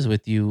 I was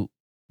with you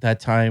that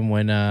time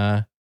when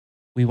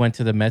we went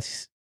to the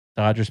Mets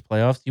Dodgers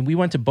playoffs. We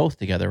went to both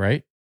together,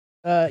 right?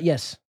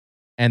 yes.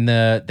 And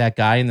that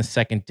guy in the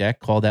second deck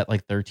called that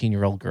like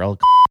 13-year-old girl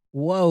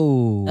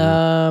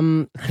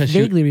Whoa! because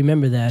Vaguely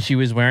remember that. she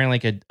was wearing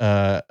like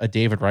a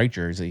David Wright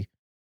jersey,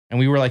 and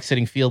we were like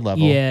sitting field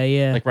level,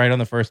 Yeah. like right on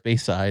the first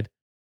base side,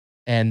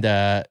 and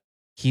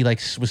he like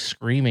was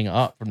screaming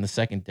up from the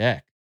second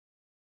deck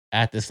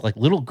at this like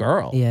little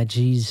girl. Yeah,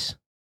 geez.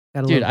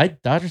 Gotta Dude,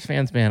 look. Dodgers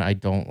fans, man, I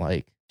don't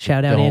like.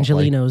 Shout out don't like-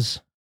 Angelinos.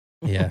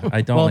 Yeah,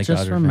 I don't well, like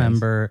just Dodger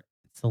remember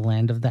it's the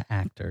land of the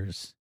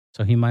actors,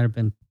 so he might have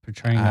been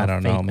portraying. fans. I a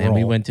don't know, fake man.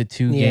 We role. went to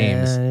two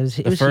games.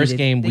 It The was first heated.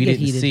 game They we get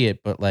didn't heated. see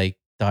it, but like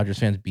Dodgers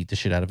fans beat the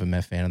shit out of a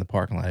Met fan in the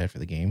parking lot after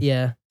the game.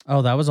 Yeah.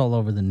 Oh, that was all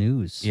over the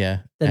news.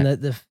 Yeah. Then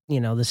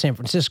the San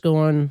Francisco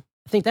one.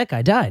 I think that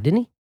guy died, didn't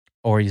he?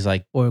 Or he's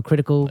like Or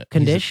critical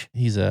condition.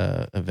 He's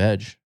a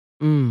veg.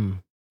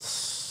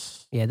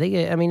 Yeah,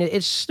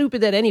 it's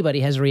stupid that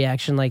anybody has a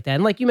reaction like that.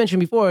 And like you mentioned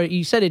before,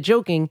 you said it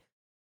joking,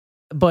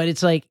 but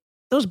it's like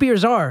those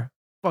beers are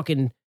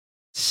fucking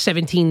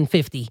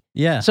 $17.50.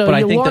 Yeah. So But I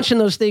you're think launching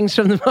those things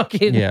from the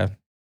fucking Yeah.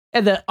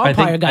 and the I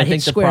umpire think- got I hit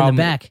think square in the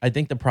back. I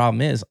think the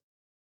problem is,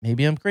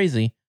 maybe I'm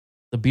crazy.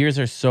 The beers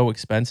are so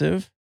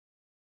expensive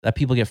that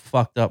people get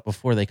fucked up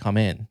before they come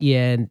in.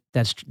 Yeah,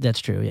 that's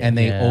true. Yeah. And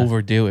they Yeah.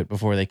 overdo it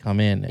before they come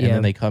in. And Yeah.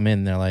 then they come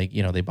in, they're like,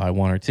 they buy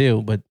one or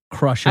two, but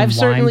Crushing I've wine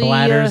certainly,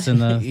 bladders in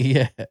the.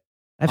 yeah.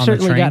 I've on the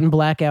certainly train? gotten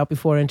blackout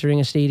before entering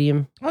a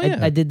stadium. Oh, yeah.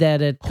 I did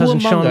that at Who cousin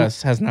among Sean.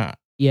 us has not?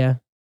 Yeah,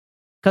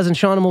 cousin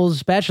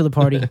Seanimals bachelor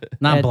party.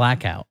 Not At-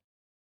 blackout.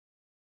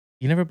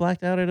 You never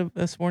blacked out at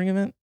a sporting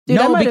event? Dude,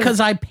 I no, might have-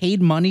 because I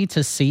paid money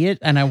to see it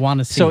and I want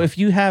to see So it. if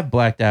you have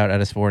blacked out at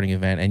a sporting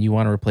event and you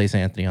want to replace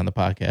Anthony on the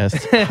podcast,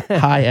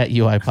 hi at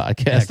UI Yeah,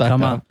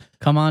 Podcast.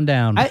 come on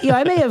down. I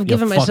may have You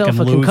given myself a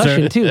fucking loser.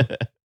 concussion too.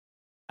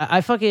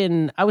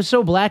 I was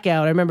so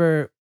blackout. I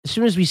remember as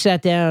soon as we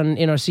sat down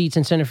in our seats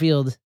in center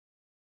field,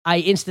 I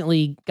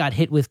instantly got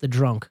hit with the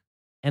drunk,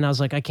 and I was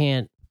like, I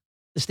can't.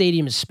 The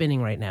stadium is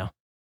spinning right now,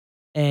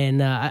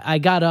 and I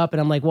got up and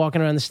I'm like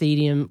walking around the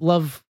stadium.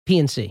 Love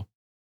PNC.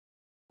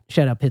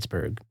 Shout out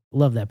Pittsburgh.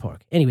 Love that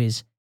park.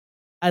 Anyways,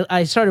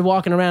 I started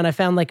walking around. I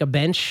found like a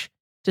bench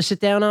to sit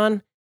down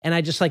on, and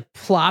I just like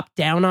plopped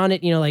down on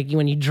it. Like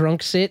when you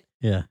drunk sit.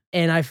 yeah.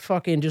 And I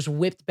fucking just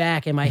whipped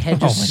back and my head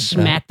Oh just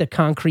my smacked the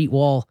concrete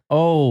wall.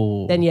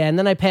 Oh. And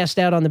then I passed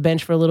out on the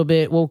bench for a little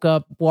bit, woke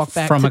up, walked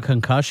back From to, a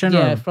concussion?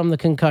 yeah, Or? from the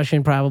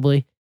concussion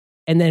probably.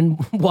 And then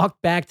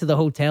walked back to the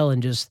hotel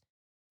and just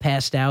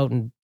passed out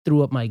and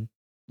threw up my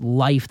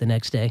life the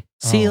next day.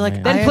 See, Oh, like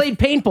man. Then played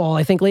paintball,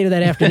 I think, later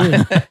that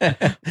afternoon.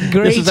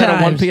 This is at a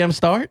 1 times. p.m.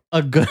 start?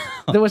 a good.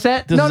 There was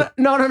that? Does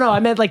No. I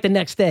meant like the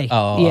next day.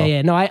 Oh.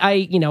 Yeah. No,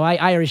 I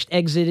Irish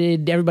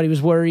exited. Everybody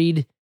was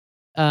worried.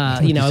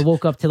 I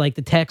woke up to like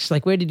the text,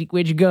 like, where'd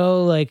you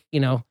go? Like,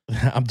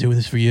 I'm doing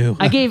this for you.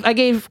 I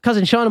gave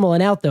cousin Seanimal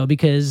an out though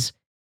because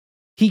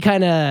he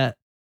kind of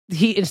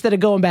he instead of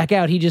going back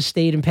out, he just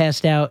stayed and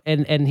passed out,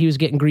 and he was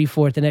getting grief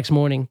for it the next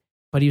morning.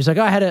 But he was like,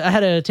 "Oh, I had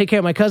to take care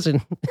of my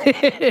cousin."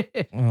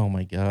 Oh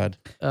my God.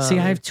 See,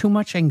 I have too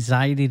much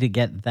anxiety to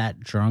get that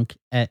drunk.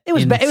 It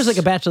was like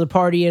a bachelor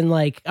party, and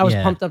like I was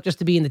Yeah. pumped up just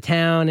to be in the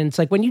town. And it's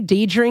like when you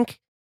day drink,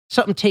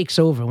 something takes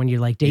over when you're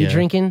like day Yeah.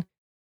 drinking,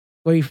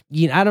 where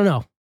I don't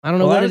know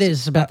Well, what I it was-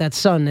 is about that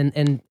sun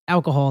and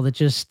alcohol that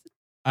just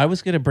I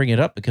was going to bring it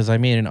up because I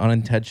made an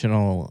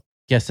unintentional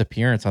guest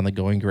appearance on the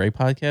Going Gray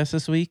podcast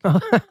this week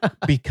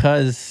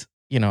because,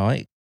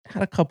 I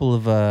had a couple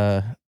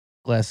of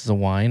glasses of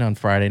wine on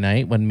Friday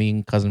night when me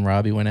and cousin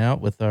Robbie went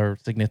out with our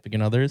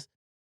significant others.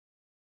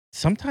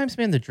 Sometimes,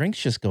 man, the drinks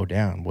just go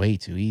down way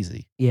too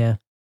easy. yeah.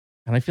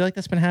 And I feel like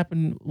that's been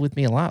happening with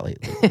me a lot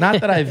lately. Not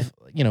that I've,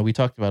 we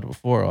talked about it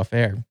before off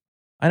air.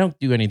 I don't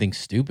do anything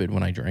stupid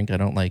when I drink. I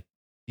don't like,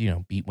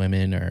 beat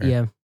women or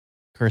Yeah.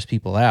 curse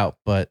people out.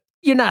 But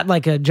You're not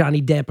like a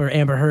Johnny Depp or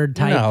Amber Heard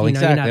type. no, you're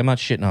exactly. not- I'm not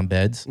shitting on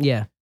beds.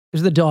 yeah. It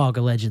was the dog,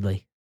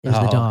 allegedly. It was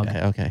the dog.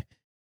 Okay.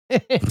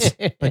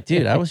 But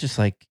dude, I was just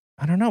like,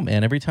 I don't know,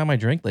 man. Every time I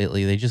drink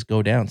lately, they just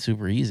go down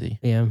super easy.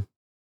 Is yeah.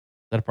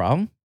 that a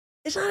problem?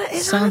 It's not. I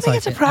don't Sounds think like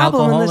it's a it.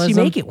 problem unless you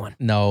Alcoholism? make it one.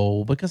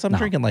 No, because I'm No.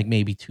 drinking like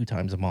maybe 2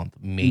 times a month.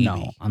 Maybe.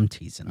 No, I'm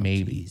teasing. I'm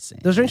Maybe. teasing.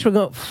 Those drinks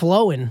were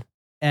flowing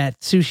at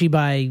Sushi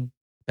by.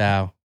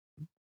 Bow.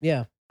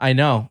 Yeah. I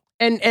know.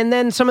 And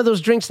then some of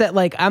those drinks that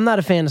like I'm not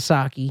a fan of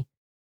sake,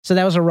 so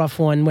that was a rough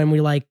one when we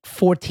like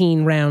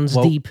 14 rounds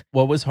What- deep.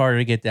 What was harder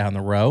to get down,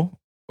 the row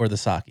or the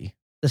sake?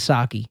 The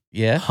sake,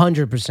 Yeah.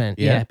 100%.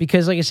 Yeah. Yeah,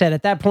 because like I said,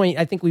 at that point,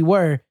 I think we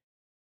were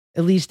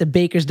at least a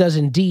baker's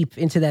dozen deep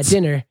into that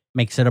dinner.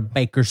 Makes it a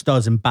baker's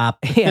dozen, Bob.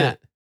 Yeah,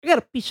 I got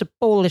a piece of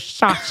Polish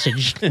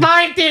sausage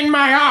right in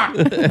my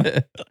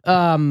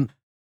arm.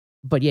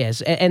 But yes,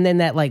 and then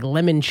that like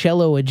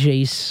limoncello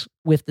adjace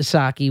with the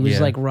sake was Yeah.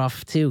 like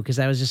rough too, because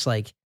I was just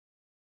like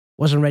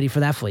wasn't ready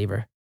for that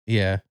flavor.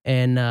 Yeah.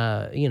 And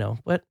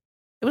but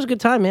it was a good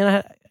time, man. I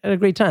had a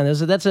great time.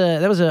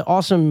 That was an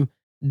awesome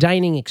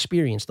dining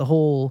experience. The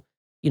whole,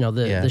 Yeah.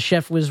 the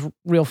chef was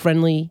real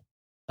friendly,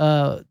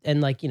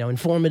 and like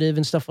informative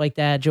and stuff like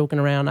that, joking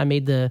around. I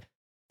made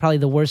probably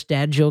the worst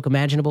dad joke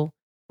imaginable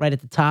right at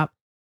the top.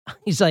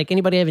 He's like,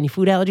 "Anybody have any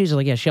food allergies?" I was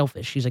like, "Yeah,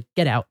 shellfish." He's like,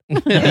 "Get out."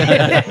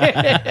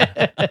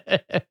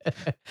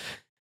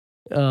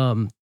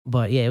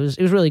 But yeah, it was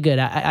really good.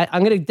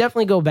 I'm gonna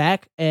definitely go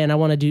back, and I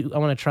want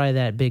to try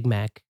that Big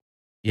Mac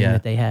thing Yeah.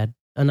 that they had,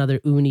 another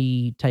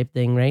uni type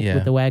thing, right? Yeah.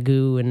 With the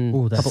Wagyu and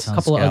Ooh, a that couple, sounds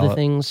couple of other scallop.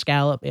 things,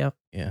 scallop. Yeah.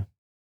 Yeah.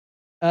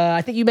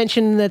 I think you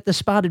mentioned that the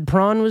spotted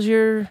prawn was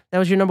your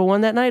number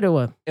one that night, or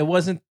what? It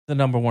wasn't the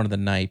number one of the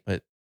night,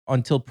 but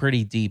until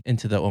pretty deep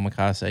into the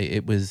omakase,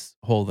 it was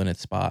holding its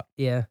spot.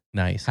 Yeah.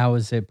 Nice. How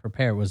was it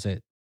prepared? Was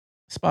it?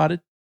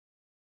 Spotted.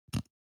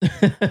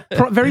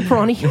 Very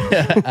prawny.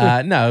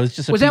 No, it was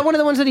just. Was that one of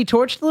the ones that he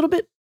torched a little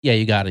bit? Yeah,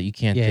 you got it. You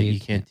can't. Yeah, you you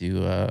can't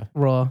do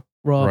Raw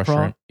Raw prawn.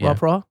 shrimp, yeah. Raw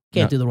prawn.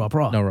 Can't No. do the raw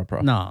prawn. no raw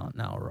pro. No,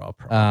 raw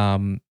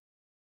pro.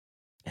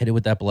 Hit it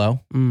with that blow,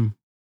 Mm.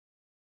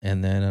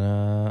 and then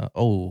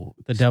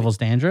the devil's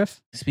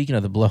dandruff. Speaking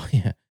of the blow,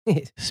 yeah.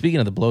 Speaking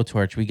of the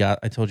blowtorch,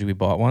 I told you we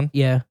bought one.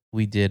 Yeah.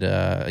 We did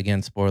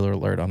again, spoiler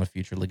alert on a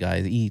future The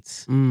Guy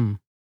Eats. Mm.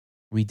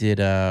 We did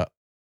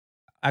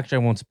actually I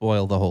won't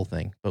spoil the whole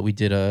thing, but we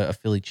did a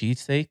Philly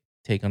cheesesteak,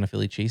 take on a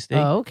Philly cheesesteak,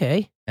 Oh,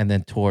 okay. and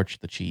then torch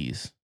the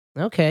cheese.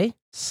 Okay.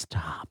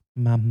 Stop.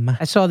 Mama.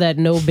 I saw that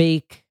no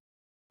bake,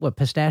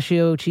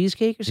 pistachio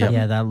cheesecake or something.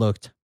 Yeah, that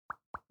looked.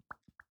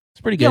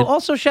 It's pretty good. Yo,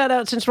 also shout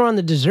out, since we're on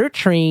the dessert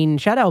train,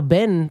 shout out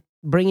Ben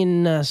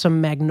bringing some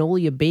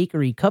Magnolia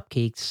Bakery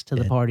cupcakes to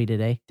the Yeah. party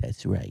today.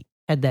 That's right.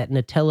 Had that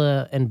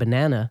Nutella and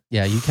banana.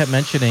 Yeah, you kept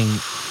mentioning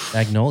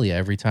Magnolia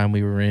every time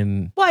we were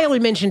in. Well, I only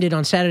mentioned it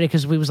on Saturday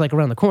because we was like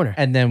around the corner.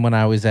 And then when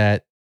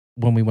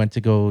we went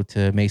to go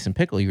to Mason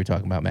Pickle, you were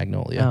talking about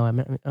Magnolia.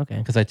 Oh, okay.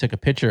 Because I took a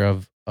picture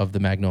of the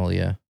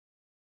Magnolia,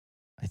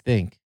 I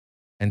think,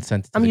 and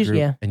sent it to I'm the usually-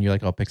 group. yeah. And you're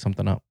like, I'll pick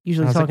something up.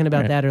 Usually I was like, talking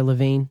about alright. that or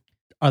Levain.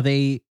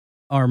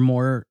 Are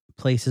more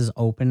places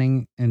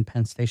opening in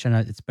Penn Station?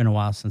 It's been a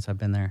while since I've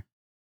been there.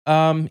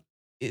 In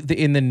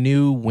the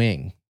new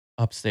wing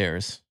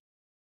upstairs,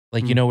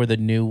 like you know where the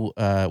new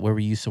where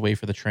we used to wait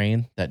for the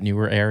train, that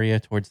newer area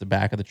towards the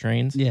back of the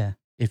trains. Yeah.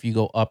 If you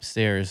go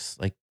upstairs,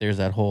 like there's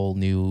that whole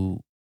new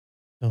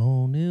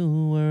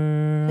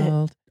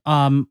world.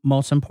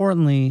 Most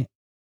importantly,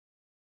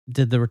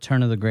 did the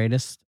Return of the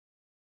Greatest?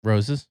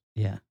 Roses?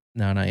 Yeah.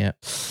 No, not yet.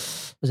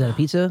 Was that a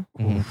pizza?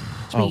 Mhm.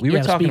 Oh, we were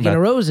talking speaking about.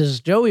 of roses,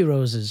 Joey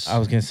Roses. I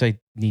was gonna say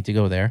need to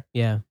go there.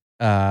 yeah.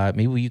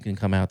 Maybe you can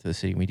come out to the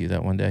city and we do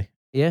that one day.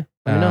 Yeah.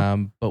 Let me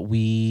know. But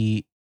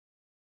we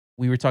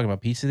were talking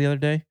about pizza the other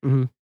day.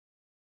 Mhm.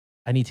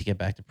 I need to get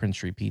back to Prince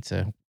Street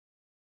Pizza.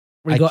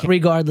 I can't-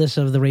 Regardless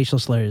of the racial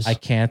slurs. I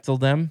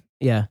canceled them.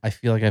 yeah. I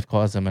feel like I've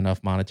caused them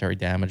enough monetary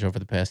damage over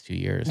the past 2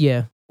 years.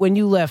 Yeah. When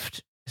you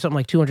left, something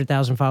like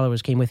 200,000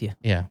 followers came with you.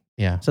 Yeah.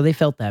 So they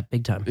felt that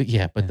big time.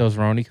 Yeah, but those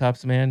Roni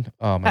cups, man.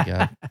 Oh my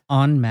god,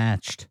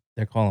 Unmatched.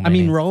 they're calling. I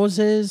mean, me.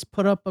 Roses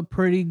put up a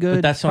pretty good.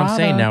 But that's what I'm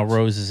saying. Now product.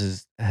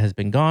 Roses has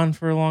been gone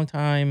for a long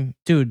time.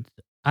 Dude,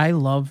 I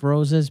love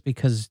Roses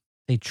because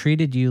they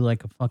treated you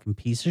like a fucking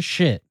piece of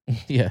shit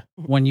Yeah.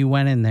 when you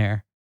went in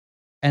there,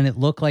 and it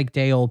looked like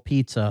day old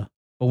pizza.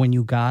 But when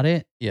you got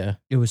it, Yeah.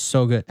 it was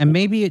so good. And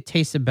maybe it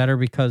tasted better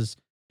because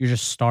you're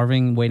just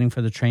starving, waiting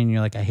for the train. And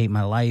you're like, I hate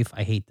my life.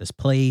 I hate this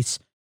place.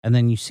 And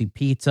then you see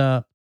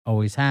pizza,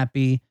 always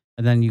happy.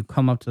 And then you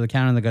come up to the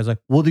counter and the guy's like,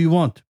 what do you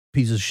want,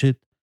 piece of shit?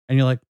 And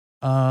you're like,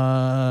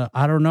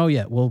 I don't know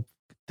yet. Well,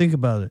 think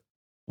about it.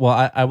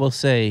 Well, I will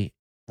say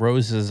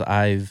Roses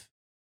I've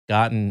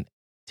gotten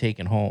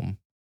taken home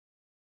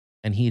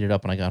and heated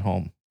up when I got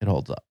home. It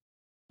holds up.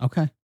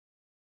 Okay.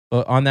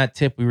 But on that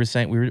tip, we were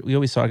saying we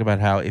always talk about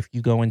how if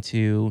you go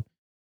into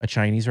a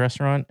Chinese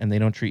restaurant and they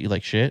don't treat you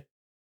like shit,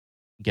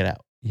 get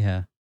out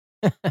Yeah.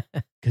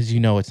 because you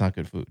know it's not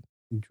good food.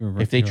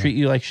 If they treat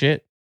you like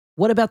shit,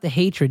 What about the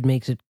hatred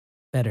makes it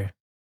better?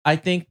 I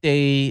think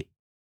they're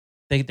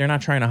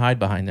not trying to hide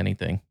behind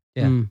anything.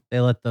 Yeah. Mm. They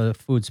let the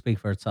food speak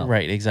for itself.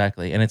 Right,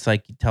 exactly. And it's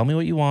like, tell me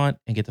what you want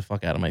and get the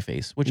fuck out of my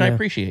face, which I Yeah.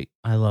 appreciate.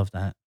 I love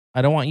that.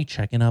 I don't want you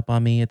checking up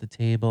on me at the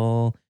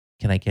table.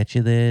 Can I get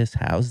you this?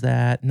 How's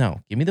that? No,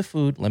 give me the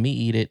food. Let me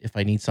eat it. If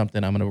I need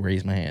something, I'm going to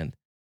raise my hand.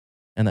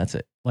 And that's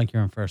it. Like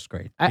you're in first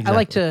grade. I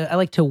like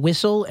to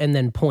whistle and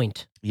then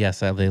point. Yes,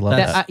 they love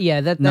That's-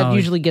 that. That No,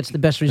 usually gets the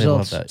best They love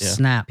results. that, yeah.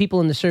 Snap.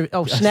 People in the service.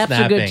 Oh, snaps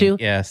are good too.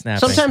 Snapping. Yeah, snapping.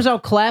 Sometimes I'll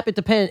clap. It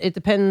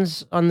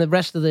depends on the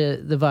rest of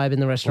the vibe in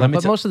the restaurant. me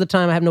But tell- most of the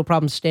time, I have no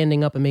problem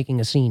standing up and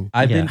making a scene.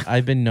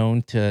 I've been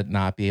known to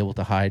not be able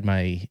to hide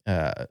my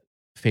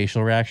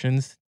facial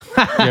reactions.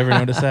 You ever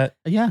notice that?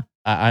 Yeah.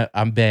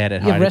 I'm bad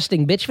at You have hiding.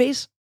 resting bitch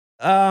face.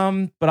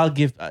 But I'll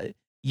give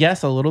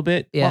yes a little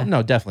bit. Yeah. Well,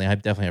 no, definitely. I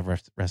definitely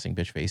have resting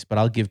bitch face. But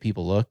I'll give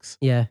people looks,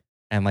 Yeah.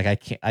 and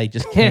like I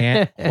just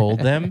can't hold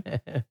them.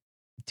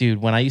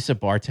 Dude, when I used to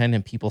bartend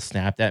and people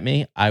snapped at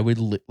me, I would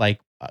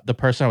the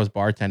person I was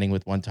bartending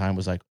with one time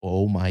was like,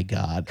 "Oh my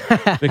god,"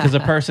 because a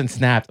person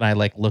snapped and I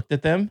like looked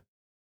at them,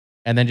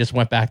 and then just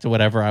went back to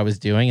whatever I was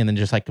doing, and then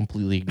just like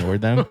completely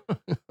ignored them.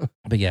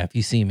 But yeah, if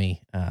you see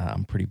me,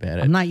 I'm pretty bad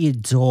at. I'm not your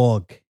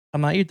dog. I'm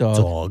not your dog.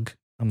 Dog.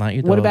 I'm not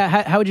your dog. What about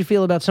how would you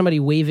feel about somebody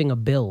waiving a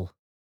bill?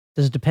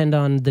 Does it depend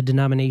on the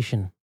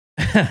denomination?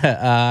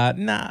 Nah,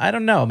 I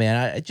don't know,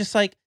 man. I just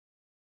like.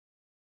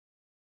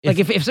 Like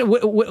if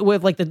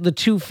with like the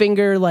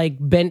 2-finger like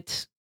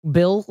bent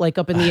bill like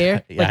up in the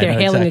air, Yeah, like I they're know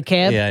hailing a exactly-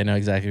 cab. Yeah, I know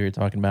exactly what you're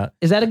talking about.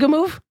 Is that a good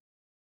move?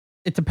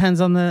 It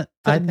depends on the.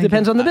 I think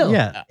Depends on the bill.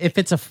 Yeah. If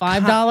it's a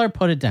 $5,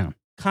 put it down.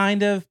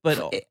 Kind of, but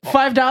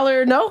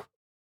 $5 no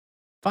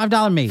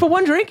 $5 maybe. for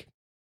one drink.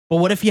 But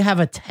what if you have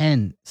a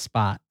 10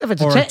 spot If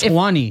it's a or 10 a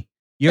 20?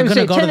 You're I would going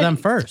to say go to 10 them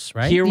first,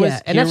 right? Here was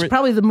Yeah, and that's here,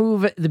 probably the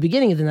move at the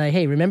beginning of the night.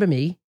 Hey, remember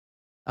me?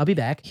 I'll be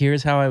back.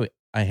 here's how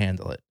I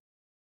handle it.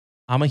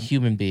 I'm a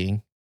human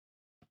being.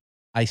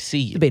 I see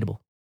you. Debatable.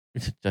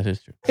 That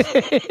is true.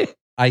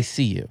 I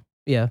see you.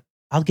 Yeah.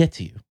 I'll get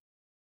to you.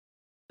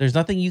 There's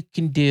nothing you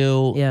can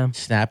do. Yeah.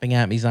 Snapping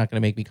at me is not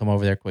going to make me come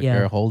over there quicker.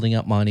 Yeah. Holding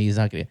up money is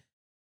not going to.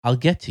 I'll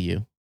get to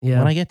you Yeah.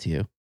 when I get to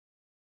you.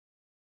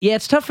 Yeah,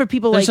 it's tough for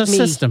people There's like a me.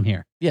 system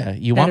here. Yeah.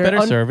 You That want are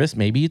better service?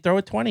 Maybe you throw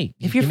a 20.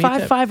 If you're Give me a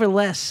tip. 5'5" or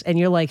less and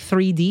you're like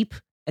 3 deep,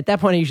 at that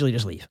point I usually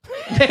just leave.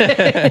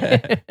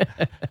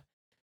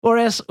 or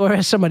ask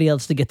somebody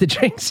else to get the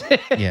drinks.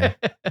 Yeah.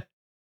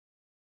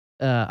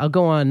 I'll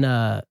go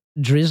on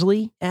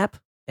Drizzly app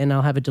and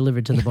I'll have it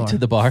delivered to the bar. To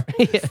the bar.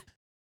 yeah.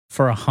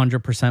 For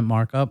 100%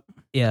 markup,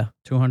 Yeah.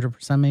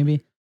 200%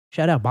 maybe.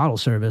 Shout out bottle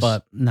service.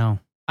 But no,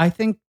 I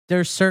think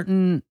there's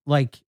certain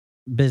like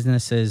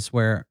businesses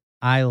where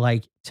I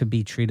like to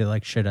be treated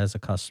like shit as a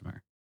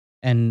customer.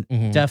 And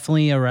Mhm.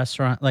 definitely a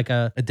restaurant, like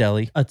a A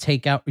deli.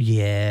 takeout.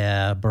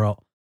 Yeah, bro.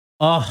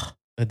 Oh,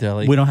 A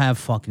deli. we don't have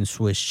fucking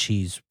Swiss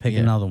cheese. Pick Yeah.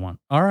 another one.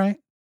 All right.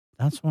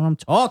 That's what I'm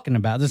talking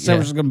about. This Yeah.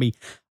 server's is going to be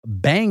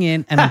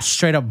banging, and I'm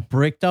straight up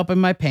bricked up in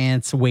my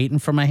pants, waiting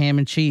for my ham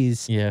and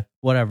cheese. Yeah.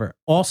 Whatever.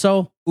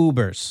 Also,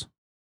 Ubers.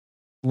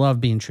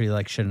 Love being treated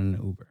like shit in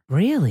an Uber.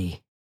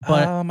 really?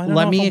 But I don't let know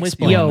if me I'm with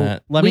you explain. on Yo,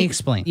 that. Let me We-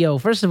 explain. Yo,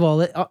 first of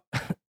all,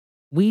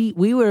 we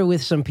were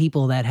with some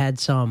people that had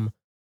some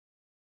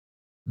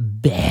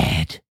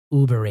bad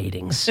Uber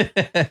ratings.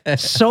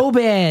 So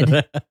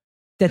bad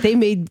that they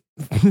made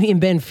me and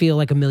Ben feel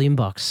like $1 million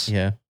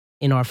Yeah.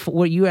 in our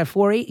what you at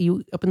 4.8?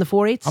 You up in the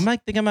 4.8s? I'm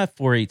at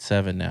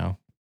 487 now.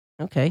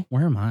 Okay.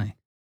 Where am I?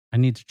 I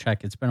need to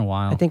check. It's been a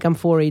while. I think I'm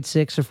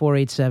 4.86 or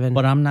 4.87.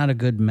 But I'm not a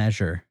good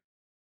measure.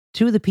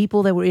 Two of the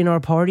people that were in our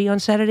party on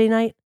Saturday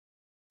night,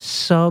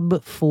 sub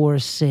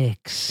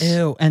 4.6.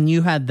 Ew. And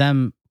you had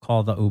them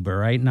call the Uber,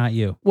 right? Not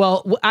you.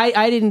 Well,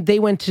 I didn't. They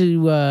went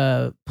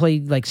to play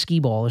like skee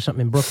ball or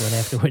something in Brooklyn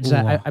afterwards. Ooh,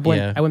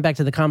 yeah. I went back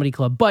to the comedy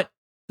club, but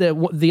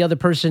the other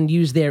person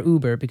used their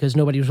Uber because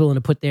nobody was willing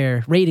to put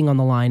their rating on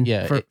the line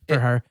Yeah. for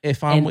her.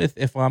 If I'm And-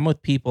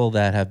 with people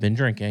that have been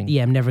drinking,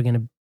 Yeah, I'm never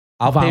gonna.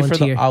 I'll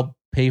volunteer. I'll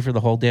pay for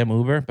the whole damn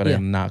Uber, but Yeah.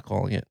 I'm not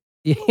calling it.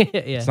 Yeah,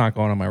 It's not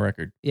going on my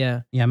record.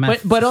 yeah. Yeah, I'm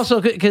at But also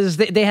because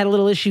they had a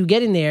little issue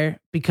getting there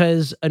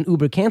because an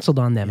Uber canceled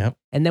on them. Yep.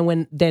 And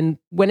then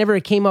whenever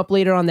it came up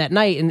later on that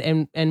night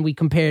and we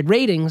compared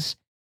ratings,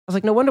 I was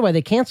like, no wonder why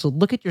they canceled.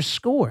 Look at your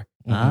score.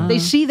 Ah. They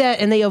see that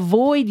and they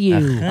avoid you.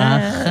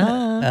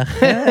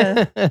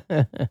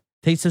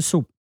 Taste of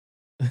soup.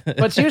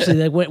 But seriously,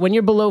 like when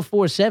you're below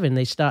 4'7",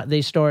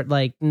 they start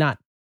like not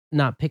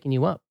picking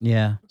you up.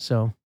 Yeah,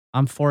 So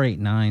I'm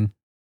 4'8'9".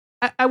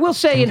 I will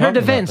say I'm in her talking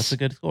about. defense, That's a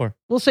good score.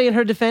 we'll say in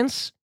her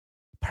defense,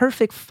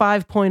 perfect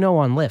 5.0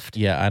 on lift.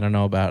 Yeah, I don't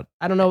know about.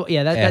 I don't know.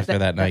 Yeah, After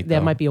that night, that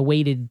though. might be a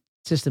weighted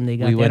system they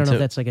got. We there. I went don't know if to-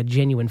 that's like a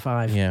genuine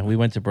 5. Yeah, we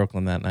went to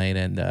Brooklyn that night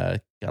and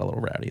got a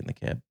little rowdy in the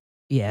cab.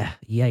 Yeah,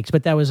 yikes!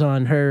 But that was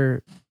on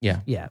her. Yeah.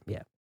 yeah.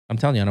 I'm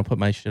telling you, I don't put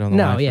my shit on the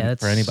No, line yeah, for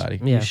that's anybody.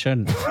 Yeah. You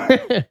shouldn't. For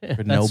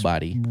That's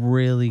nobody.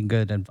 Really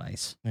good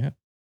advice. Yeah.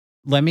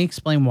 Let me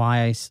explain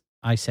why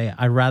I say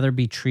I'd rather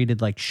be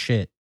treated like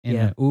shit in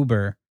Yeah. an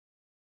Uber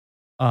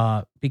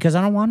because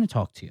I don't want to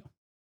talk to you.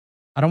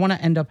 I don't want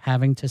to end up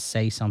having to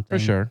say something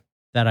For sure.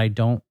 that I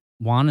don't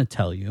want to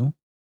tell you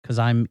because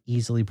I'm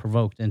easily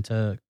provoked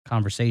into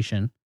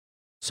conversation.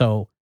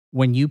 So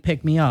when you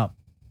pick me up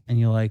and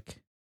you're like,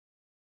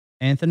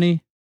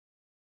 Anthony,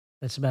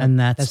 That's about. and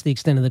That's the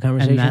extent of the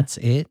conversation. and that's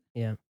it.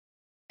 Yeah.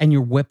 And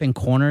you're whipping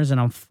corners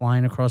and I'm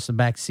flying across the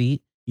back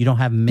seat. You don't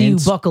have Do you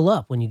mints. buckle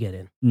up when you get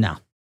in? No.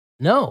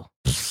 No.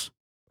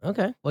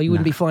 Okay. Well, you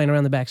wouldn't Nah. be flying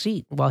around the back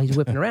seat while he's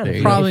whipping around. There if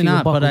you you- go. Probably if you were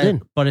not, buckled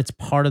in. but it's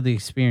part of the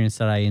experience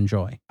that I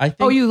enjoy. I think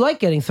Oh, you like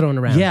getting thrown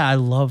around? Yeah, I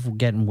love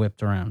getting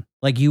whipped around.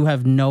 Like you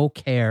have no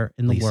care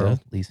in the world.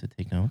 Lisa,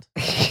 take notes.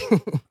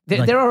 they're,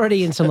 Like- they're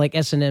already in some like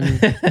S&M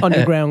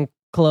underground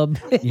club.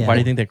 Yeah. Why do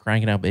you think they're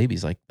cranking out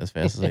babies like as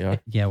fast as they are?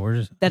 Yeah, we're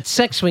just That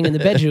sex swing in the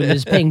bedroom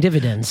is paying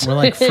dividends. we're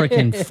like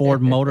freaking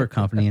Ford Motor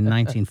Company in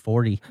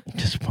 1940,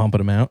 Just pumping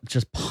them out.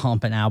 just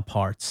pumping out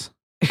parts.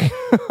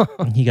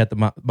 He got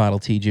the Model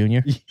T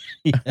Junior.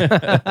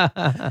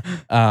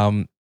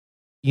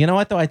 You know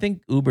what though? I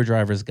think Uber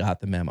drivers got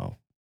the memo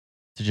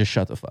to just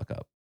shut the fuck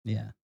up.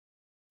 Yeah.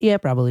 Yeah,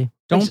 probably.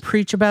 Don't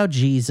preach about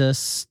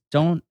Jesus.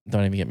 Don't.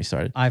 Don't even get me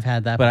started. I've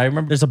had that. But I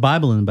remember. There's a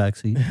Bible in the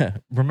backseat.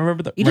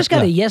 Remember the. You just got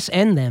to yes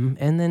and them,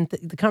 and then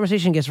the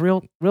conversation gets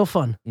real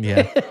fun.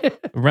 Yeah.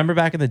 Remember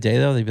back in the day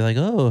though, they'd be like,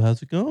 "Oh,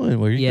 how's it going?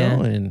 Where you Yeah.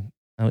 going?"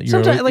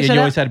 Sometimes, like, You so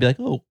always that- had to be like,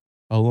 "Oh,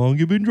 how long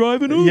you been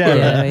driving Uber?"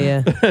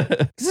 Yeah.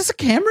 Is this a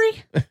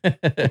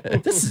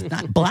Camry? This is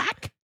not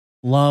black.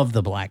 Love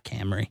the black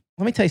Camry.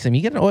 Let me tell you something.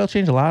 You get an oil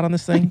change a lot on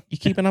this thing. You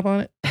keeping up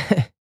on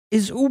it?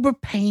 Is Uber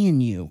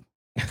paying you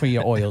for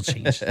your oil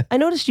change? I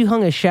noticed you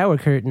hung a shower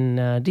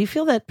curtain. Do you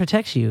feel that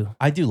protects you?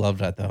 I do love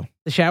that though,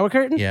 The shower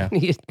curtain? Yeah.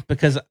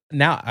 because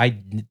now I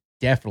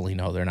definitely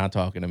know they're not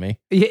talking to me.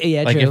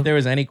 yeah, Like true. if there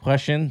was any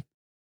question,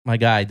 my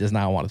guy does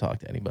not want to talk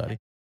to anybody.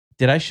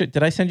 Did I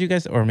send you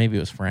guys, or maybe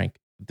it was Frank,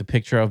 the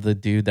picture of the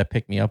dude that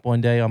picked me up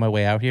one day on my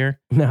way out here?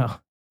 No.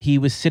 He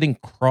was sitting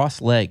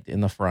cross-legged in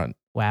the front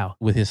Wow.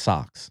 with his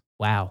socks.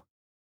 Wow.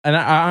 And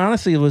I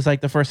honestly, it was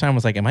like the first time I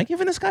was like, am I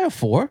giving this guy a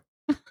 4?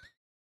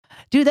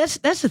 Dude, that's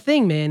the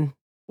thing, man.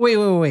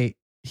 Wait.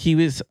 He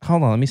was,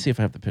 hold on, let me see if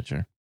I have the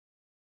picture.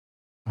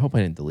 I hope I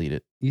didn't delete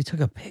it. You took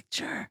a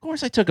picture. Of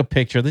course I took a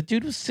picture. The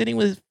dude was sitting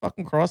with his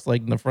fucking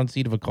cross-legged in the front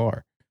seat of a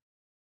car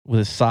with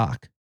his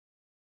sock.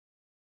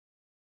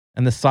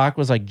 And the sock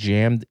was like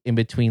jammed in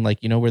between,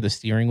 like, you know where the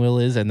steering wheel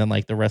is and then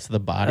like the rest of the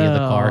body of the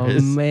car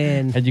is.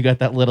 Man. And you got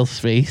that little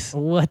space.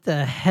 What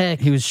the heck?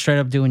 He was straight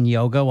up doing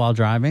yoga while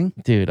driving.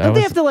 Dude, Don't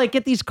they have to like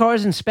get these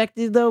cars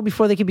inspected though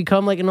before they can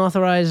become like an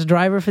authorized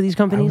driver for these I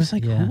companies? was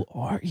like, Yeah. who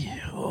are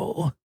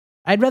you?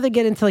 I'd rather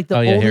get into like the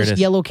Oh, yeah, here it oldest is.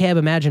 yellow cab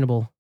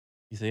imaginable.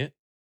 You see it?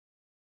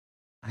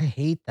 I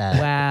hate that.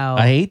 Wow.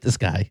 I hate this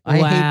guy,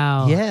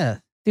 Wow. Yeah.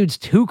 Dude's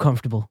too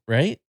comfortable.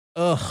 right?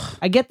 Ugh.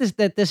 I get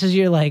that this is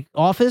your like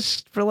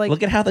office for like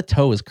Look at how the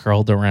toe is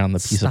curled around the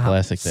piece of Stop.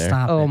 plastic there.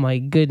 Stop oh it. my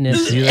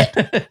goodness. See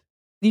that?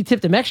 You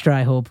tipped him extra,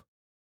 I hope.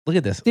 Look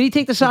at this. Did he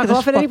take the sock at this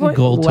off at any fucking point?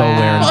 gold toe wearing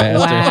bastard.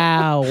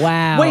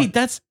 Wow. Wait,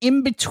 that's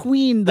in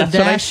between the That's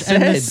what I dash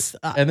and the, said.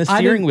 And the I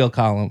steering didn't- wheel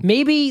column.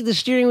 Maybe the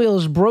steering wheel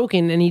is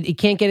broken and he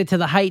can't get it to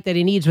the height that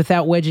he needs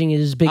without wedging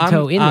his big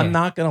toe in I'm there.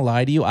 not gonna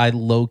lie to you. I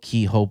low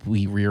key hope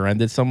we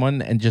rear-ended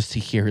someone and just to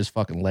hear his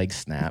fucking leg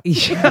snap. He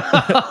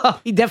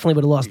definitely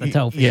would have lost the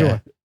toe for Yeah.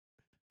 sure.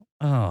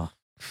 Oh,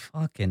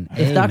 fucking.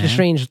 If A, Doctor man.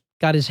 Strange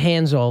got his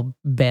hands all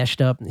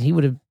bashed up, he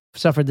would have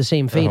suffered the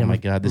same fate. Oh my I'm-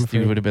 god, this I'm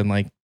dude afraid. would have been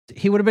like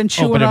He would have been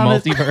chewing open a on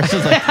it.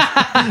 multiverse. Like,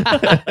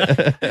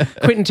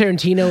 Quentin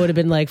Tarantino would have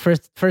been like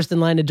first in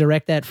line to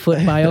direct that foot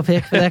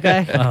biopic for that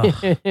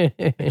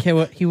guy. Okay,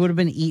 well, he would have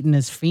been eating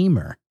his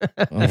femur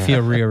if he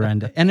rear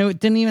ended. And it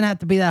didn't even have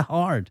to be that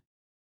hard.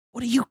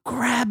 What are you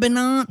grabbing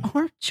on?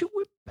 Aren't you?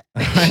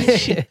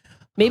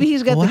 Maybe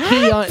he's got the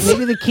key on. What?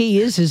 Maybe the key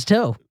is his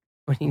toe.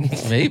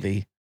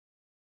 maybe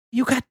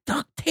You got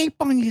duct tape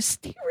on your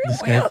steering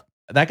this wheel. guy,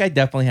 that guy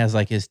definitely has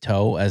like his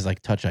toe as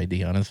like Touch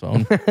ID on his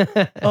phone.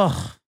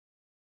 Ugh.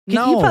 You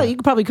No, you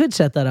probably could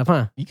set that up,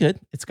 huh? You could,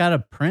 it's got a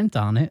print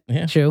on it.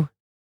 yeah. True.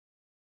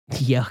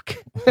 Yuck.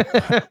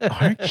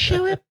 Aren't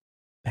you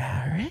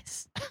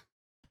embarrassed?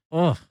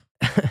 Ugh.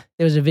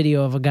 There was a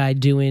video of a guy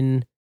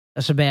doing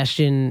a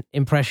Sebastian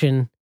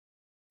impression,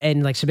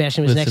 and like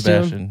Sebastian was With next to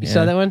Sebastian, him. You yeah.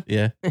 saw that one?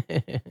 Yeah.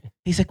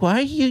 He's like, "Why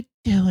are you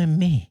doing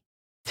me?"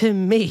 To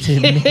me. To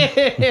me.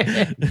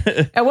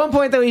 At one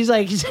point, though, he's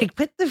like,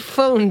 put the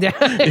phone down.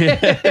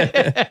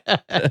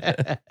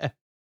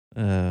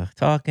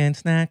 Talking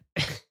snack.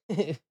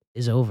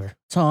 Is over.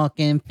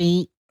 Talking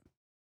feet.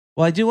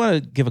 Well, I do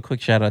want to give a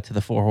quick shout out to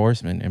the Four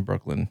Horsemen in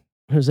Brooklyn.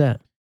 Who's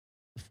that?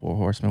 The Four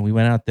Horsemen. We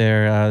went out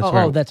there.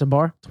 That's a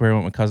bar? That's where I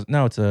went with cousin.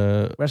 No, it's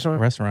a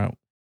Restaurant?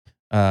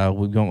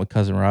 We went with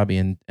cousin Robbie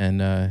and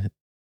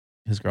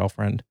his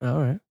girlfriend. Oh,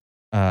 all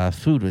right.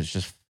 Food was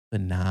just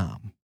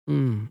phenomenal.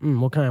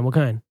 What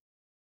kind?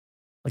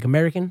 Like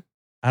American?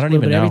 I don't A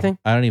little even bit know. of everything?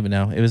 I don't even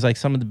know. It was like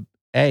some of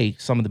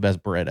the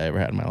best bread I ever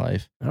had in my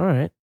life. All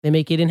right. They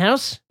make it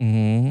in-house?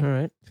 Mm-hmm. All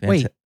right.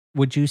 Wait,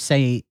 would you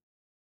say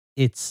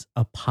it's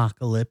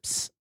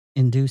apocalypse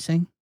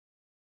inducing?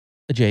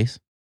 Jace.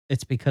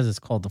 It's because it's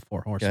called the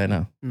Four Horsemen.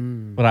 Yeah,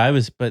 I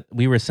know. But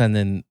we were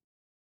sending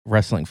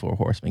wrestling Four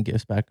Horsemen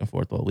gifts back and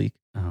forth all week.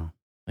 Oh,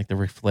 Like the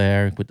Ric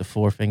Flair with the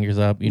 4 fingers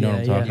up. You know what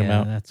I'm talking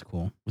about? That's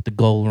cool. With the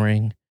gold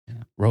ring,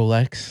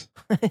 Rolex.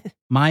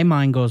 My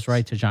mind goes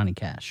right to Johnny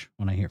Cash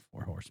when I hear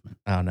Four Horsemen.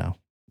 Oh, no.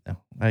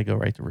 I go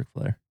right to Ric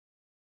Flair.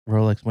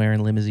 Rolex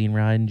wearing, limousine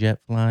riding, jet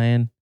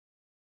flying,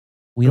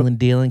 wheeling,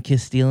 dealing,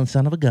 kiss stealing,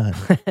 son of a gun.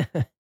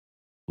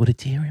 With a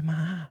tear in my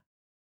eye.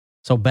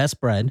 So best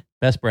bread,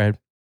 Best bread.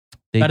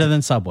 better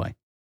than Subway.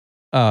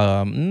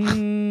 I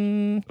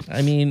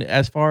mean,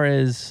 as far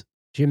as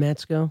Gym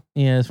mats go?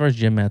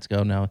 gym mats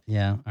go, no.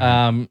 Yeah.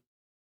 all right.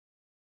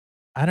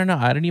 I don't know.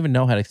 I don't even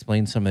know how to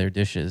explain some of their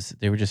dishes.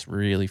 They were just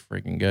really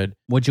freaking good.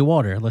 What'd you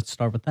order? Let's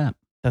start with that.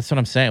 That's what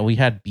I'm saying. We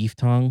had beef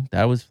tongue.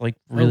 That was like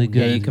really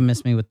good. Yeah, you can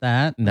miss me with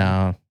that.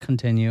 No,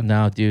 Continue.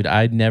 dude.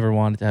 I never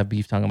wanted to have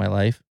beef tongue in my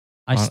life.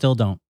 I still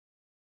don't.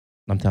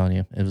 I'm telling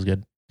you, it was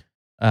good.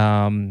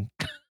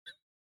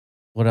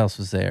 What else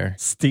was there?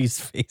 Steve's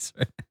face.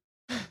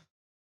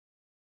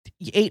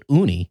 You ate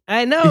uni.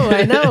 I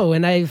know.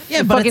 And I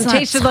Yeah, but fucking it's not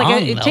tasted like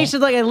tongue, it though. tasted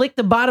like I licked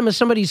the bottom of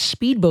somebody's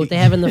speedboat they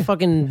have in the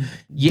fucking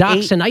You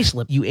docks ate- in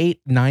Islip. You ate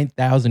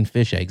 9,000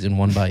 fish eggs in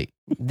one bite.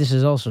 This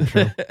is also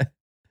true.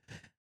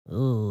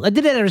 Ugh. I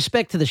did it out of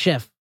respect to the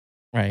chef,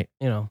 Right.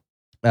 you know.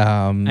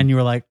 And you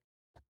were like,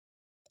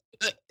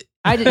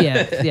 I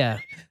did, yeah.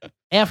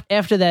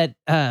 After that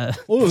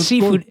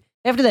seafood,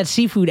 after that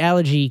seafood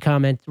allergy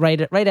comment, right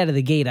out of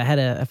the gate,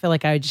 I felt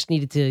like I just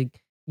needed to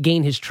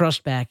gain his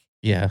trust back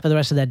Yeah. for the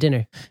rest of that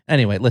dinner.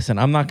 Anyway, listen,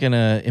 I'm not going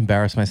to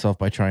embarrass myself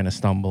by trying to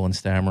stumble and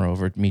stammer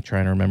over me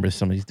trying to remember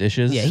some of these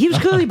dishes. Yeah, he was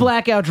clearly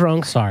blackout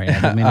drunk. sorry, I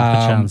didn't mean to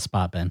put you on the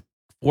spot, Ben.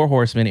 Four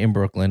Horsemen in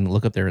Brooklyn.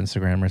 Look up their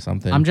Instagram or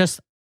something. I'm just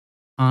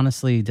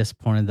honestly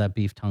disappointed that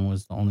beef tongue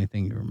was the only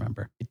thing you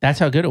remember. That's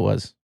how good it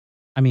was.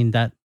 I mean,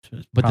 that.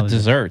 was But the probably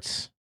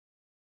desserts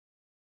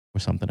were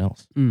something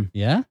else.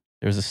 Yeah?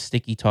 There was a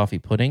sticky toffee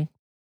pudding.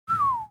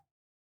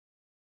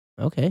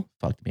 Okay.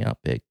 Fucked me up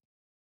big.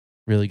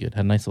 Really good.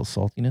 Had a nice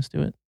little saltiness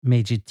to it.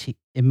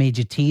 It made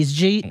you tease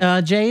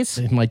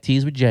Jays? My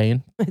teas with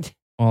Jane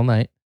all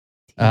night.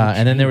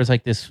 And then there was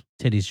like this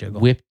Titties jiggle.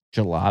 whipped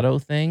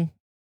gelato thing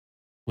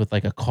with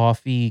like a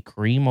coffee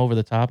cream over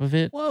the top of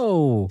it.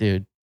 Whoa.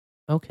 Dude,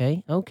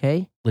 Okay.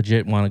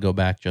 legit want to go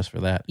back just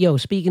for that. Yo,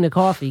 speaking of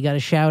coffee, got to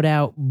shout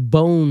out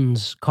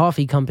Bones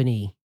Coffee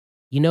Company.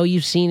 You know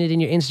you've seen it in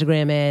your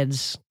Instagram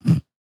ads.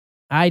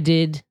 I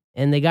did,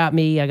 and they got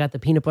me. I got the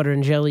peanut butter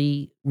and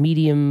jelly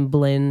medium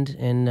blend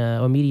and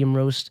or medium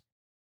roast.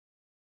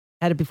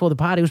 Had it before the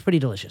pot. It was pretty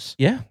delicious.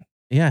 Yeah.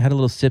 Yeah. I had a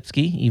little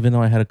sipski, even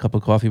though I had a cup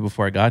of coffee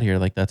before I got here.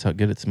 Like that's how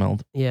good it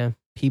smelled. Yeah,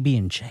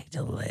 PB&J,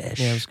 delish.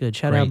 yeah, it was good.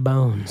 Shout Great. out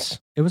Bones.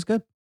 It was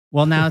good.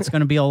 Well, now it's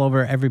going to be all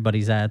over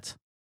everybody's ads.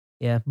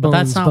 Yeah, But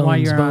Bones. that's not why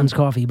Bones, you're Bones on-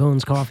 Coffee.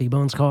 Bones Coffee.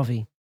 Bones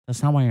Coffee.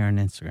 That's not why you're on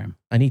Instagram.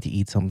 I need to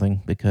eat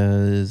something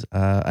because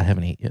I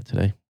haven't ate yet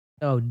today.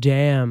 Oh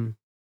damn.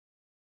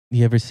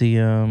 You ever see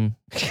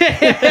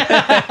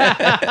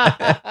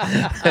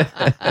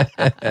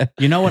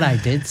You know what I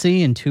did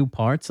see in 2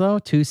 parts, though?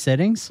 2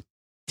 sittings?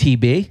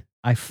 TB?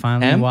 I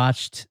finally M?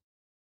 watched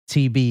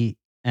TBM,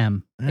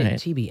 All Hey, right.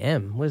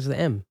 TBM. What is the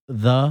M?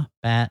 The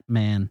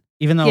Batman.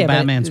 Even though Yeah, but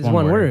Batman's it's one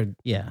one word. word.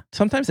 Yeah.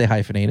 Sometimes they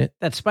hyphenate it.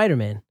 That's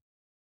Spider-Man.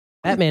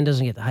 Batman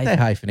doesn't get the They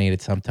hyphen. hyphenate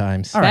it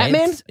sometimes. All right.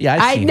 Batman? Yeah,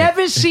 I've I've seen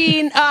never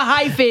seen a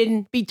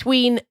hyphen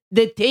between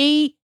the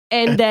T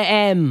and the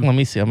M. Let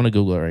me see. I'm going to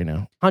Google it right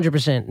now.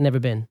 100%. Never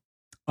been.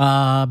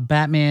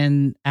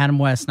 Batman, Adam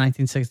West,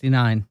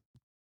 1969.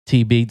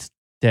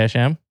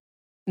 TB-M?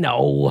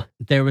 No.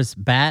 There was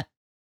Ooh,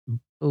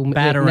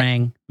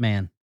 Batarang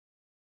Man.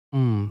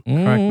 Correct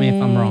me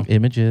if I'm wrong.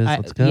 Images.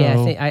 Let's go.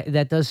 Yeah,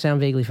 that does sound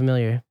vaguely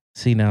familiar.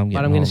 See, now I'm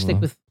But getting I'm going all to stick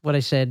the- with what I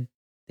said.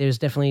 There's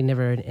definitely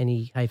never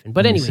any hyphen.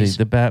 But Let me see. anyways,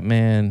 The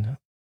Batman.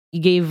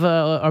 you gave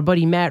our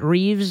buddy Matt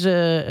Reeves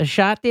a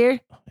shot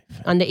there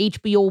on the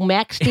HBO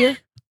Max there.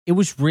 It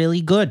was really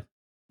good.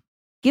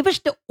 Give us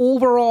the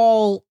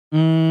overall.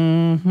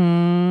 Mm-hmm.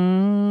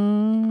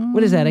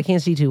 What is that? I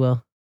can't see too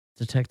well.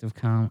 Detective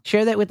Count.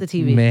 Share that with the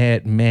TV.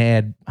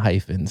 Mad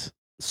hyphens.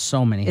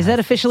 So many. Is that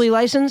hyphens. officially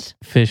licensed?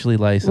 Officially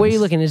licensed. Where are you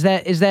looking? Is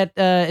that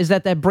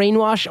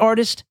brainwash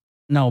artist?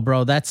 No,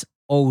 bro. That's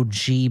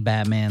OG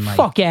Batman. Like,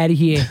 Fuck out of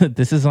here.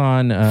 This is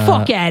on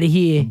Fuck out of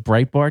here.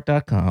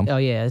 Breitbart.com. Oh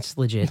yeah, it's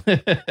legit.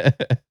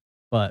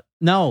 But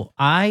no,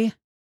 I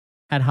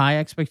had high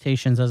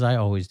expectations, as I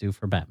always do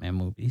for Batman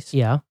movies.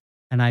 Yeah,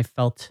 And I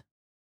felt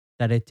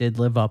that it did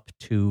live up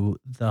to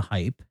the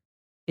hype.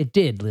 it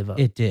did live up.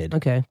 It did.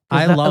 Okay,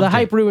 I the loved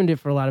hype it. ruined it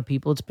for a lot of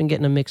people. It's been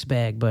getting a mixed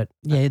bag, but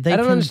Yeah, they I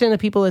don't can- understand the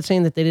people that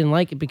saying that they didn't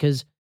like it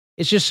because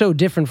it's just so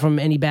different from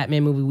any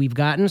Batman movie we've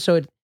gotten.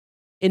 So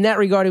in that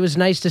regard, it was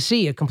nice to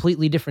see a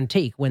completely different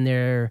take when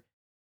they're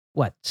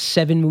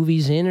 7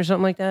 movies in or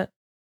something like that.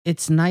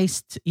 It's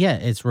nice.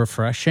 It's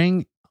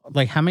refreshing.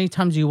 Like, how many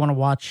times do you want to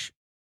watch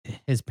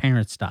his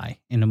parents die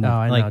in a movie? Oh,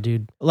 I like, know,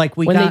 dude. Like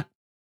we When got.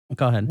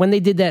 Go ahead. When they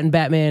did that in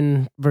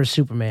Batman vs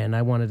Superman,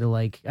 I wanted to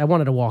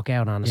walk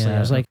out. Honestly, I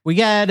was like, we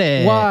got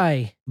it.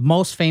 why?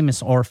 Most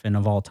famous orphan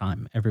of all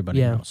time. Everybody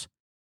Yeah. knows.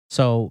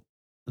 So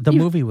the You-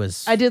 movie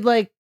was. I did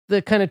like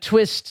the kind of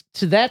twist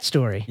to that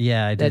story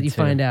Yeah, I did. that you too.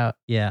 find out.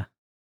 Yeah.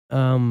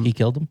 He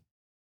killed him?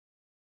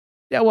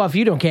 Yeah, well, if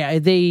you don't care,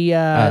 they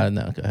No,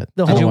 go ahead.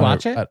 the I whole- don't Did you wanna-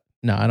 watch it?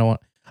 no, I don't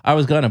want. I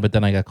was gonna, but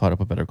then I got caught up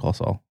with Better Call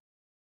Saul.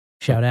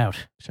 shout out.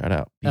 Shout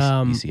out.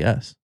 Um,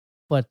 BCS.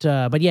 But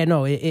yeah,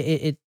 no,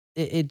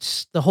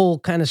 it's the whole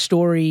kind of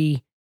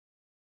story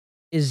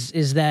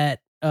is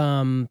that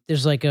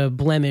there's like a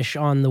blemish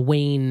on the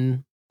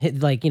Wayne,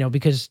 like,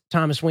 because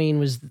Thomas Wayne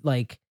was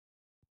like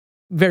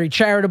very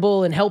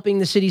charitable and helping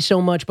the city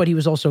so much, but he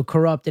was also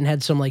corrupt and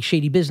had some like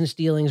shady business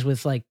dealings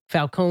with like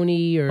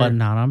Falcone But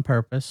not on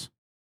purpose.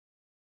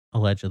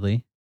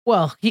 Allegedly.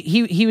 well,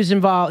 he was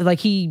involved. Like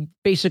he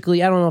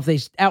basically, I don't know if they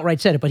outright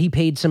said it, but he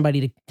paid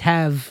somebody to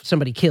have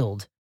somebody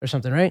killed or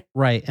something, right?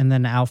 Right. And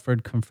then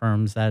Alfred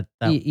confirms that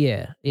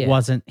Yeah.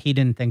 wasn't, he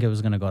didn't think it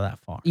was going to go that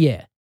far.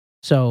 Yeah.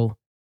 So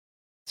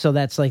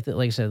that's like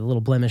I said, a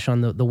little blemish on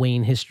the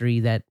Wayne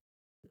history that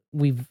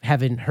we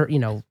haven't heard.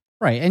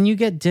 Right. And you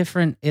get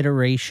different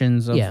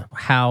iterations of Yeah.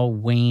 how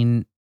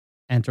Wayne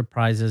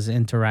Enterprises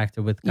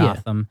interacted with Yeah.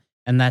 Gotham.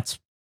 And that's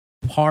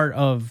part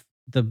of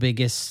the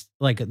biggest,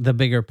 like the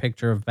bigger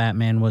picture of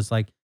Batman was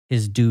like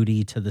his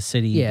duty to the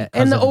city. Yeah,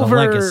 because and the of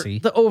legacy.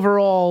 the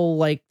overall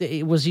like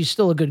he's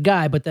still a good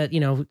guy, but that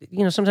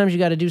sometimes you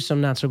got to do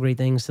some not so great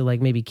things to like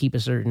maybe keep a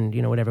certain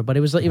whatever. But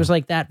it was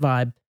like that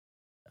vibe.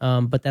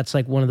 But that's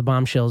like one of the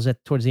bombshells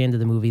towards the end of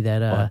the movie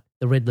that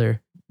the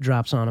Riddler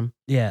drops on him.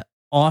 Yeah.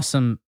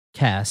 Awesome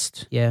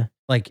cast. Yeah.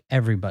 Like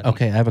everybody.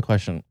 Okay, I have a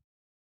question.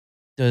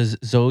 Does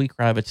Zoe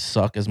Kravitz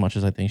suck as much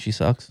as I think she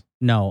sucks?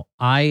 No,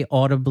 I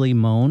audibly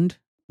moaned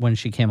when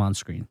she came on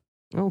screen.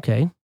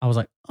 Okay. I was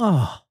like,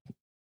 oh,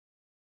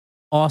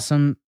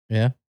 awesome.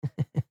 Yeah.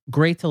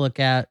 Great to look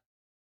at.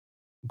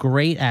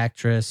 Great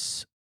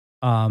actress.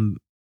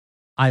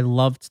 I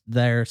loved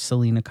their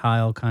Selena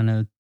Kyle kind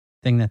of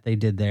thing that they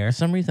did there. For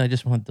some reason, I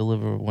just want to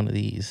deliver one of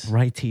these.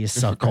 Right to your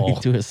suckle.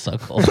 Right to a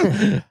suckle.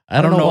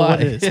 I don't know what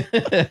why.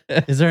 it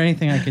Is there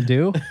anything I could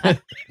do?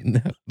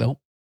 Nope.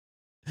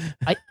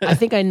 I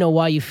think I know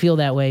why you feel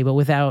that way, but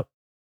without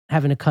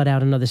having to cut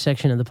out another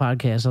section of the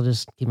podcast, I'll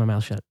just keep my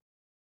mouth shut.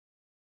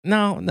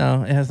 No,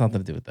 it has nothing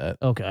to do with that.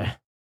 Okay.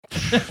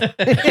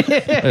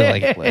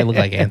 I look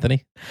like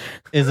Anthony.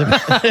 Is it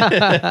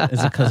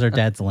because her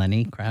dad's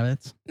Lenny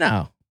Kravitz?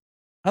 No.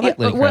 I like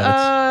Lenny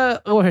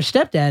Kravitz. Well, her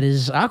stepdad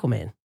is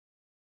Aquaman.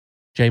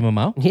 Jay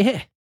Momoa?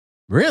 Yeah.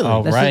 Really?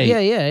 Oh, That's right.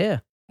 Yeah.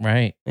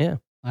 Right.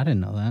 I didn't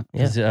know that.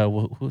 Yeah. Is,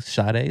 who's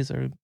Sade's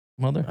her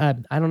mother?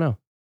 I don't know.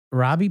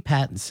 Robbie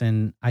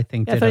Pattinson, I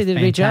think, Yeah, I did thought a he did a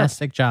great job.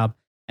 fantastic job.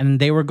 And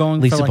they were going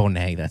Lisa for like,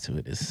 Bonet, that's who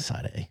it is.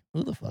 Sade.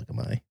 Who the fuck am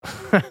I?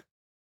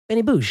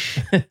 Benny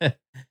Boosh.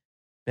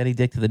 Betty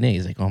Dick to the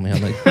knees, they call me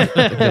on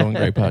the Going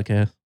Great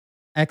podcast.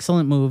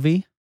 excellent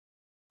movie.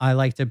 I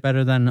liked it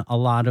better than a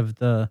lot of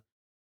the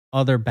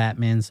other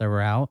Batmans that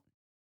were out.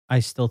 I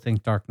still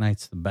think Dark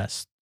Knight's the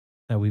best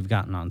that we've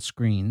gotten on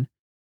screen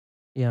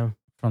Yeah.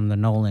 from the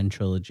Nolan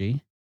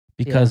trilogy.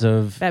 Because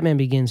of Batman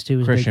Begins too.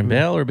 Was big Christian for me.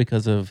 Bale or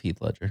because of Heath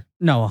Ledger?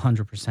 No,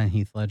 100%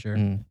 Heath Ledger.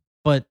 Mm.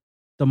 But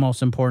the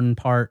most important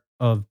part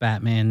of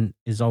Batman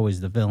is always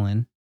the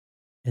villain.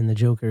 And the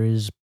Joker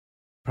is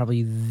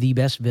probably the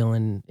best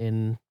villain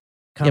in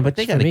comics. Yeah, but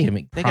they for gotta me. give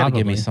me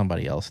Probably.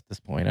 somebody else at this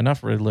point.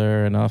 Enough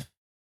Riddler, enough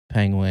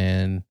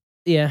Penguin.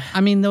 Yeah.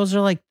 I mean, those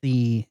are like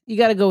the... You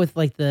got to go with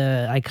like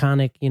the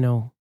iconic,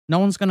 No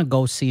one's going to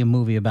go see a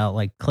movie about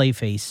like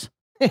Clayface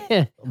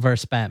well,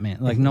 versus Batman.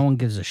 Like, no one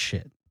gives a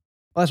shit.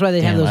 that's why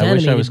they have Damn, those I wish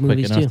animated I was quick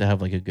movies enough too. to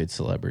have like a good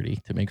celebrity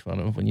to make fun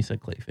of when you said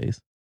Clayface.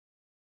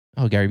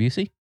 Oh, Gary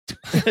Busey?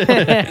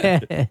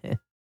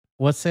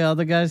 What's the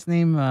other guy's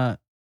name?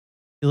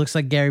 He looks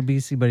like Gary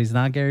Busey, but he's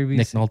not Gary Busey.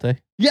 Nick Nolte?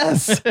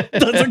 Yes,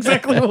 that's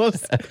exactly what it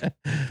was.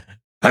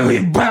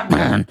 Hey,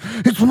 Batman,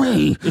 it's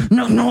me,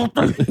 Nick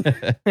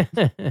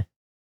Nolte.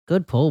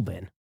 Good pull,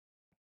 Ben.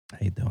 How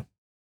you doing?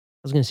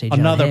 I was going to say John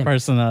Another Hamm.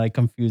 person that I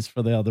confused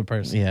for the other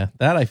person. Yeah,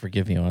 that I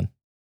forgive you on.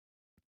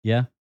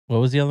 Yeah. What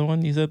was the other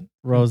one you said?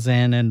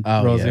 Roseanne and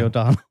Oh, Rosie yeah.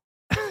 O'Donnell.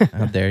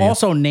 How dare you?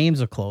 Also,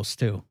 names are close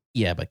too.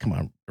 Yeah, but come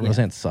on. Yeah.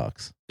 Roseanne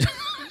sucks.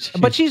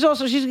 But she's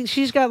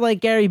got like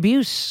Gary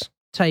Busey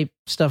type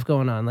stuff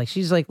going on. Like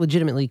she's like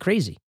legitimately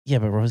crazy. Yeah,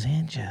 but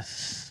Roseanne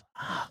just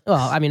Well,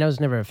 I mean, I was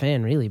never a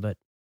fan really, but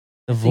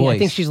the I voice.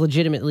 think she's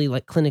legitimately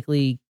like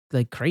clinically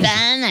like crazy.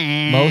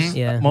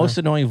 most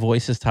annoying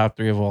voices top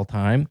 3 of all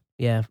time.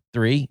 Yeah.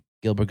 3,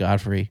 Gilbert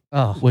Godfrey.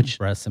 Oh, Which-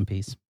 rest in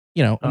peace.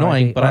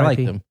 Annoying, RIP, but I liked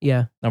RIP. him.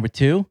 Yeah. Number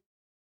 2,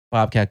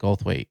 Bobcat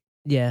Goldthwait.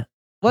 Yeah.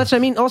 Well, that's what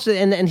I mean. Also,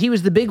 and he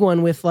was the big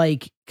one with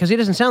like because he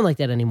doesn't sound like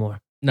that anymore.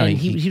 No, and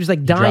he was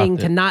like dying dropped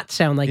to it. not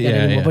sound like that Yeah,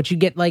 anymore. yeah. But you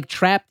get like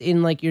trapped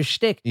in like your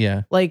shtick,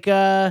 Yeah, like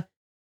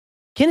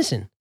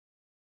Kinnison.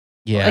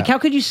 yeah. Like how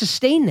could you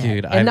sustain that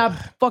Dude, and not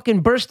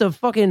fucking burst a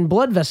fucking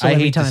blood vessel I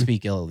every hate time? to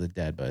speak ill of the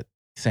dead, but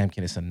Sam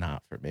Kinison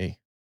not for me.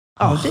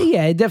 Oh,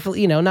 yeah,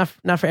 definitely. Not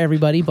for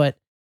everybody, but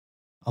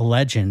A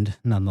legend,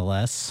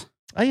 nonetheless.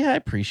 I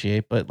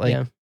appreciate, but like,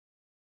 Yeah.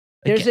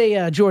 There's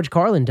a George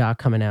Carlin doc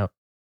coming out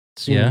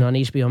soon Yeah? on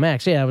HBO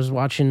Max. Yeah, I was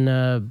watching.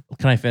 can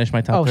I finish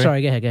my top 3?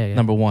 Sorry, go ahead.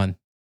 Number 1,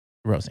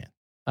 Roseanne.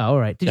 Oh, all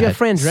right. Did Go you have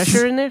ahead. Fran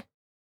Drescher in there?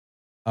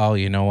 Oh,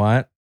 you know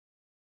what?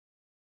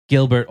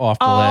 Gilbert off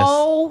the list.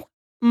 Oh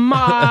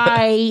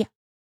my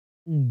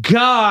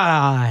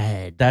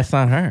god! That's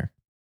not her.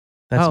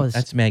 That's Oh, it's-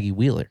 that's Maggie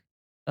Wheeler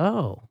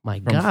Oh my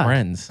from god!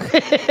 Friends.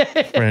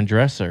 Fran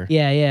Dresser.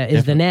 Yeah,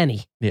 is the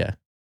nanny. Yeah.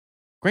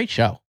 Great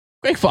show.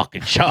 Great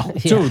fucking show.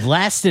 Yeah. Dude,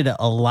 lasted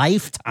a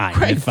lifetime.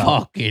 Great I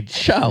felt. fucking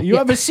show. You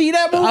ever see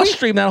that movie? I'll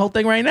stream that whole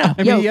thing right now.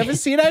 I mean, you ever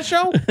see that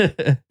show?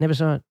 Never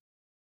saw it.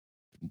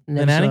 The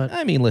Never Nanny? saw it.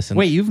 I mean, listen.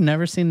 Wait, you've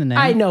never seen The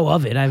Nanny? I know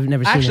of it. I've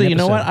never seen. Actually, an you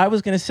know what? episode. I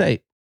was going to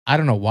say, I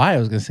don't know why I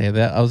was going to say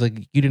that. I was like,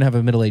 you didn't have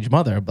a middle-aged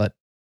mother, but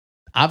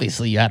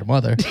obviously you had a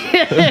mother.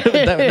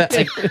 I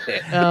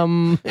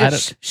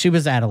don't- She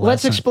was adolescent.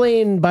 Let's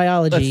explain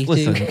biology.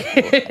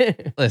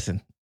 Let's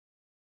Listen,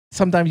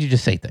 sometimes you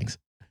just say things.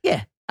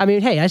 Yeah. I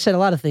mean, hey, I said a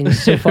lot of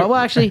things so far. Well,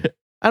 actually,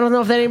 I don't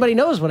know if anybody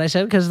knows what I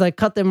said because I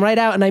cut them right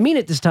out, and I mean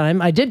it this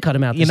time. I did cut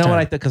them out. You This know time. what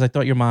I thought? Because I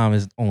thought your mom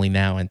is only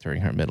now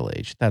entering her middle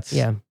age. That's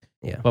Yeah.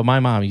 But my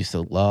mom used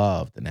to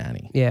love The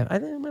Nanny. Yeah, I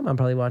think my mom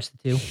probably watched it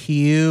too.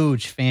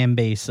 Huge fan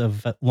base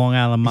of Long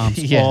Island moms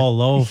Yeah.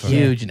 all over.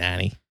 Huge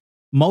Nanny.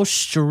 Most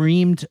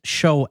streamed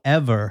show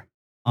ever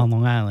on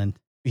Long Island.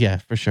 Yeah,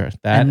 for sure.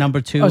 That And number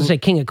 2, I was say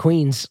King of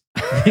Queens.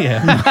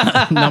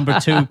 yeah. number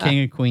 2,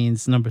 King of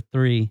Queens. Number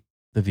 3,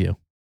 The View.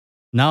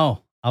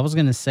 no, I was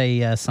gonna say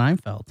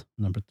Seinfeld.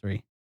 Number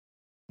 3.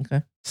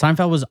 Okay.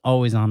 Seinfeld was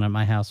always on at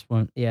my house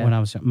when Yeah. when I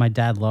was. My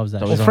dad loves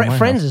that. That show. was Well, on my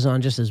Friends house. is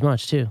on just as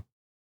much too.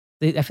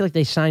 I feel like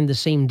they signed the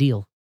same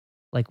deal,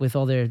 like with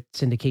all their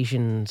syndication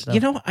and stuff. You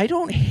know, I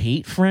don't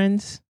hate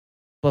Friends,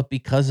 but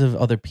because of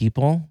other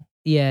people,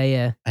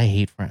 yeah. I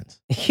hate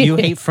Friends. You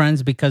hate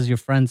Friends because your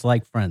friends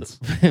like Friends.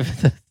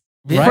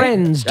 Right?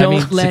 Friends I don't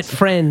mean, let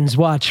friends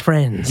watch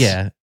Friends.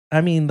 Yeah. I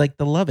mean, like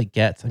the love it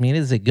gets. I mean,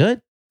 is it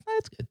good?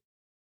 That's good.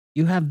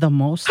 You have the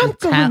most I'm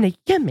going to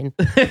Yemen.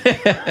 you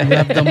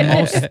have the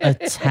most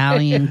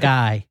Italian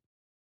guy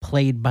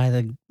played by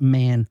the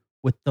man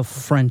with the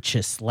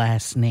Frenchest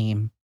last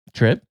name.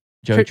 Trip?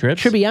 Joey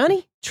Trips?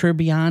 Tribbiani?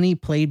 Tribbiani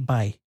played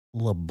by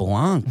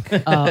LeBlanc.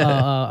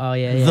 Oh,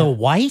 yeah. The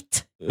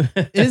White,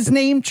 his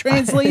name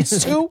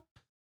translates to.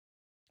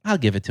 I'll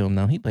give it to him,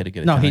 though. He played a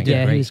good No, he Italian did Yeah,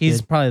 guy. great. he's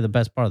He's good. probably the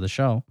best part of the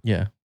show.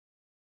 Yeah.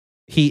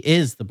 He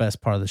is the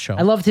best part of the show.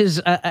 I loved his.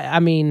 I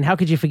mean, how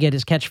could you forget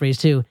his catchphrase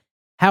too?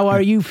 How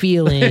are you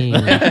feeling?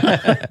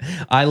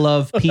 I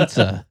love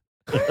pizza.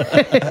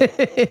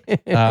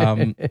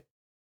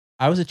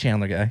 I was a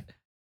Chandler guy.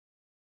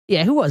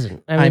 yeah, who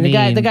wasn't? I mean, the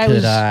guy could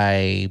was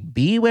I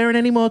be wearing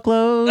any more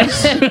clothes?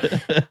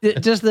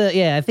 just the.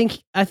 Yeah,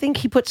 I think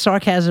he put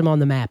sarcasm on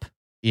the map.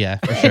 Yeah,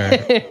 for sure.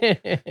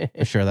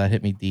 For sure, that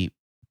hit me deep.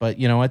 But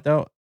you know what,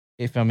 though?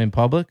 If I'm in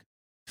public,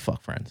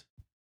 fuck Friends.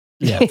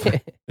 Yeah. If I'm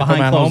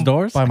Behind at closed home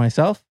doors. by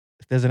myself,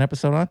 if there's an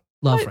episode on,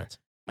 Love Friends.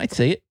 might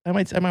say it. I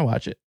might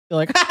watch it. You're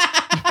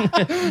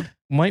like,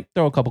 Might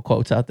throw a couple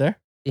quotes out there.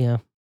 Yeah,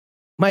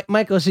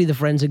 might go see the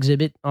Friends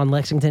exhibit on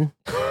Lexington.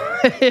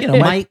 You know,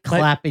 might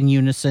clap in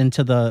unison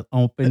to the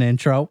open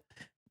intro.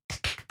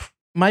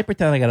 Might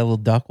pretend I got a little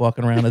duck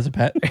walking around as a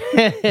pet.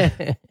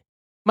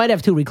 Might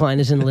have 2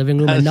 recliners in the living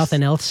room I and was-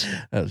 nothing else.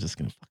 I was just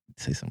gonna fucking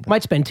say something.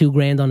 Might spend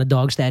 $2,000 on a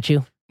dog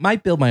statue.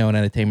 Might build my own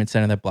entertainment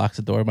center that blocks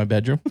the door of my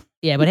bedroom.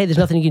 Yeah, but hey, there's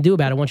nothing you can do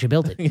about it once you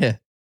built it. Yeah.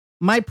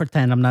 Might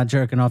pretend I'm not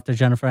jerking off to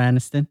Jennifer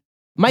Aniston.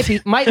 Might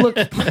look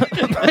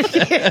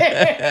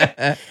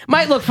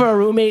might look for a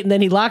roommate and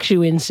then he locks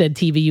you in said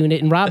TV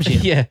unit and robs you.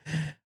 Yeah.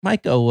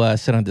 Might go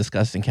sit on a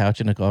disgusting couch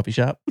in a coffee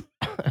shop.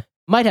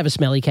 Might have a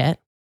smelly cat.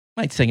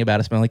 Might sing about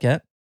a smelly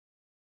cat.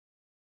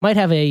 Might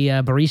have a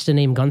barista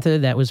named Gunther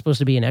that was supposed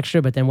to be an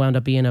extra, but then wound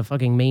up being a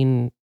fucking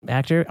main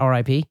actor.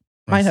 R.I.P.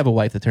 Might have a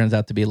wife that turns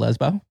out to be a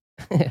lesbo.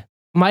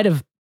 Might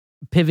have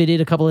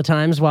pivoted a couple of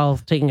times while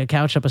taking a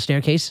couch up a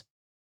staircase.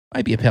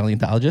 Might be a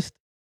paleontologist.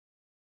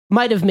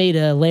 Might have made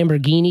a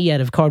Lamborghini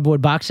out of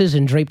cardboard boxes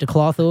and draped a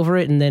cloth over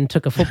it and then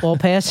took a football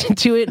pass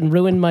into it and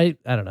ruined my...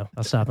 I don't know.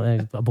 I'll stop.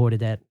 I aborted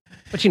that.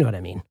 But you know what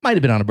I mean. Might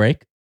have been on a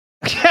break.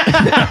 Might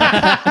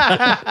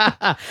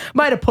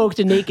have poked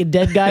a naked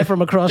dead guy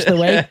from across the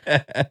way.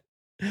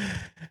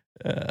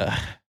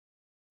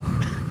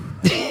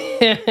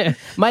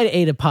 Might have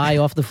ate a pie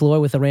off the floor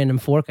with a random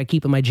fork I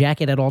keep in my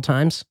jacket at all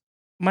times.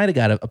 Might have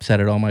got upset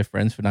at all my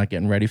friends for not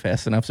getting ready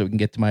fast enough so we can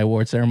get to my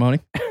award ceremony.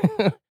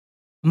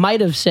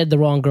 Might have said the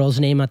wrong girl's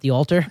name at the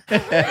altar.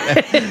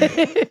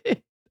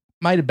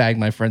 Might have bagged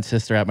my friend's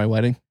sister at my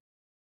wedding.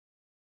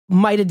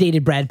 Might have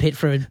dated Brad Pitt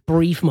for a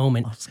brief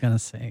moment. I was gonna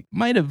say.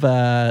 Might have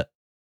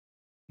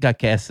got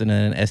cast in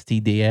an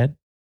STD ad.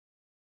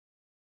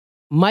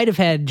 Might have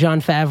had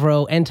Jon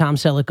Favreau and Tom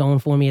Selleck going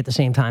for me at the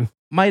same time.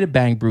 Might have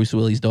banged Bruce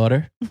Willis's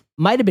daughter.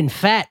 Might have been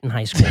fat in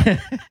high school.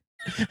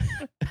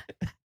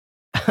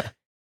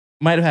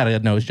 Might have had a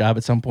nose job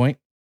at some point.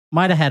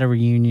 Might have had a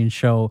reunion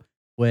show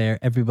where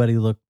everybody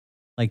looked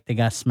like they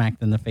got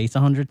smacked in the face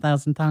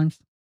 100,000 times.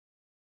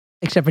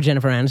 Except for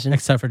Jennifer Aniston.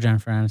 Except for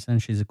Jennifer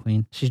Aniston. She's a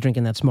queen. She's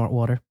drinking that smart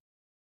water.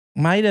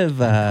 Might have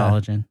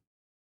Collagen.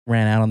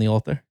 ran out on the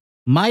altar.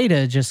 Might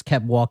have just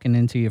kept walking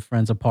into your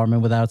friend's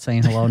apartment without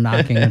saying hello,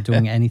 knocking, or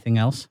doing anything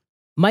else.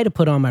 Might have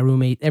put on my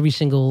roommate every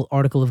single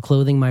article of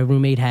clothing my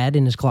roommate had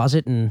in his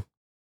closet and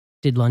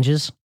did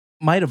lunges.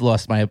 Might have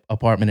lost my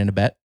apartment in a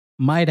bet.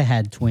 Might have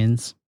had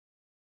twins.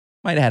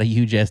 Might have had a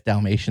huge ass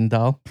Dalmatian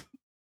doll.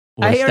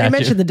 Or a I already statue.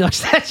 mentioned the duck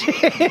statue.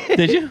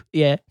 Did you?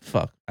 Yeah.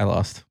 Fuck, I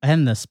lost.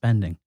 And the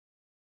spending.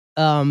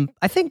 I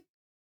think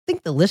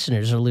the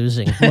listeners are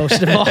losing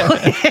most of all.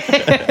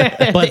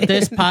 But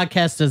this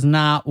podcast does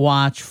not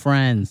watch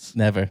Friends.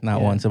 Never, not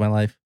Yeah. once in my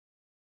life.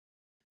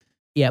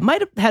 Yeah, might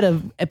have had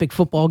an epic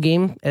football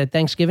game at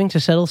Thanksgiving to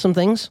settle some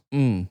things.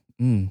 Might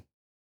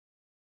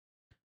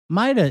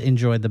have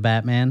enjoyed the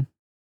Batman.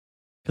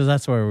 Because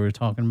that's what we were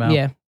talking about.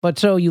 Yeah, but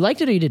so you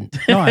liked it or you didn't?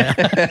 No,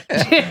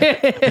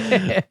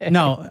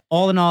 no,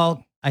 all in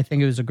all, I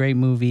think it was a great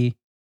movie.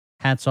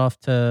 Hats off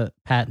to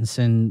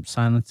Pattinson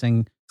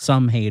silencing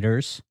some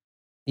haters.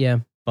 Yeah,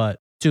 But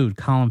dude,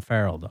 Colin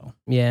Farrell though.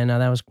 yeah. No,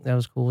 that was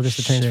cool. Just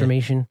the Shit.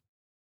 transformation.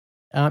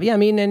 Yeah, I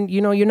mean, and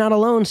you're not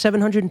alone.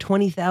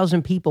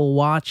 720,000 people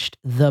watched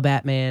The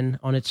Batman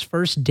on its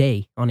first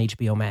day on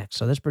HBO Max.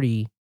 So that's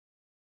pretty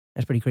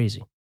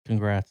crazy.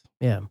 Congrats.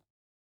 Yeah.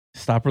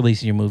 Stop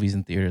releasing your movies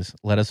in theaters.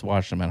 Let us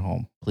watch them at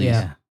home, please.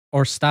 Yeah.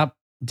 Or stop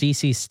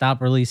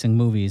releasing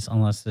movies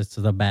unless it's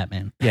the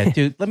Batman. Yeah,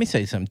 dude, let me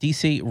say something.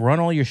 DC,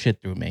 run all your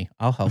shit through me.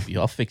 I'll help you.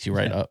 I'll fix you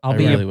right up. I'll I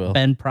be really your will.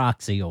 Ben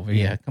Proxy over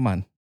Yeah, here. come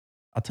on.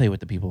 I'll tell you what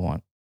the people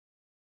want.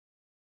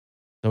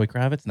 Zoe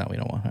Kravitz? No, we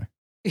don't want her.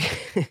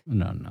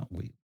 No.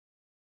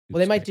 Well,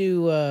 they might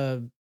do. I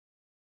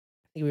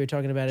think we were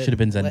talking about it. Should have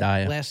been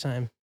Zendaya. last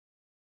time.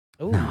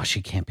 Oh, No,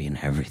 she can't be in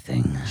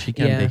everything. She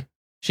can Yeah. be.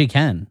 She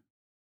can.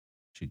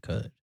 She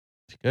could.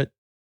 She could.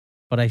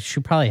 But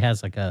she probably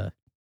has like a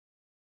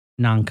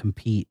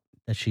non-compete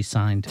that she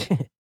signed.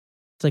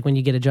 it's like when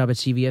you get a job at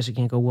CVS, you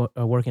can't go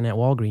working at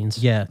Walgreens.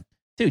 Yeah.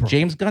 Dude,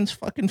 James Gunn's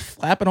fucking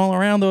flapping all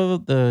around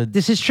the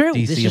This is true.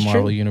 DC this and is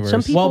Marvel true. universe.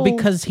 Some people, Well,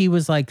 because he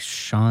was like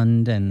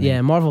shunned and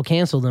yeah, Marvel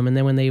canceled him, and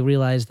then when they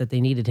realized that they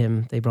needed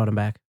him, they brought him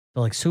back.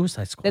 they're like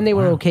Suicide Squad. Then they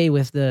were Wow. okay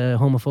with the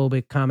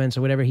homophobic comments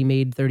or whatever he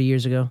made 30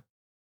 years ago.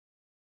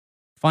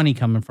 Funny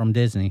coming from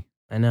Disney.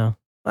 I know.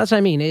 That's what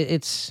I mean.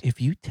 It's If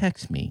you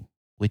text me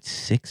with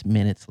 6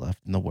 minutes left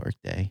in the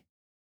workday,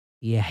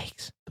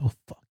 yikes. go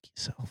fuck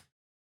yourself.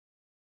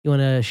 You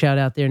want to shout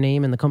out their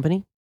name and the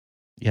company?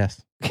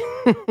 Yes.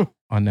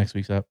 On next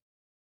week's up.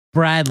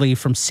 Bradley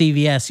from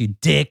CVS, you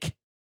dick.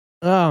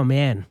 Oh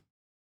man.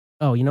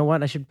 Oh, you know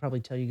what? I should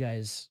probably tell you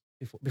guys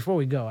before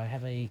we go. I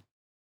have a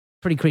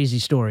pretty crazy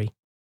story.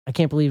 I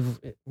can't believe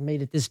it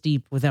made it this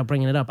deep without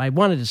bringing it up. I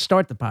wanted to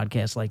start the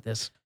podcast like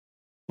this.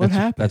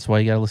 That's why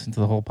you got to listen to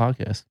the whole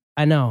podcast.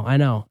 I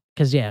know.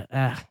 Because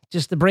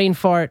just the brain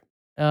fart.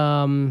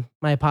 My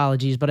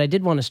apologies, but I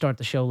did want to start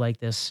the show like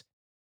this.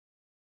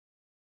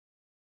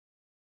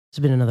 It's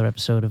been another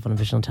episode of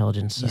Unofficial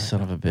Intelligence. You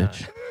son of a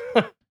bitch.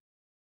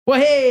 Well,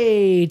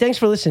 hey, thanks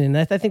for listening.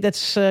 I think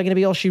that's going to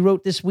be all she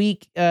wrote this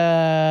week.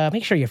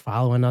 Make sure you're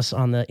following us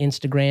on the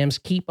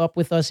Instagrams. Keep up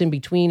with us in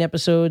between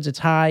episodes. It's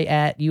hi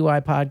at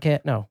UI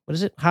Podcast. No, what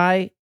is it?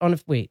 Hi on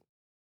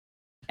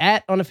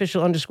at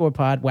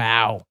unofficial_pod.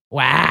 Wow.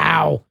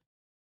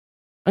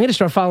 I'm going to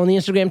start following the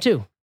Instagram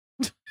too.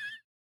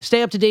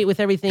 Stay up to date with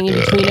everything in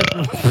between.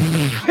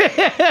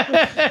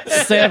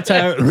 Stay up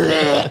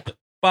to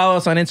Follow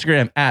us on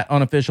Instagram at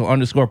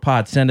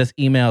unofficial_pod. Send us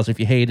emails if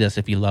you hate us,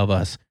 if you love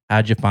us.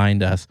 How'd you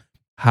find us?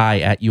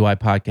 Hi at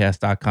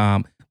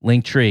uipodcast.com.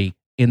 Linktree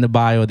in the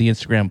bio of the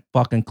Instagram.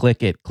 Fucking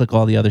click it. Click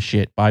all the other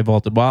shit. Buy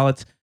vaulted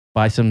wallets.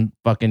 Buy some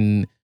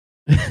fucking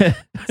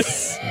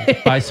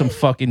buy some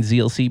fucking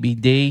Zeal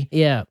CBD.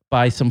 Yeah.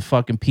 Buy some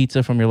fucking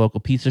pizza from your local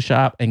pizza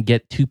shop and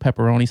get 2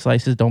 pepperoni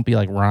slices. Don't be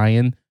like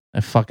Ryan,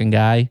 that fucking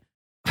guy.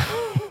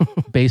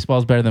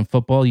 Baseball's better than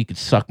football. You could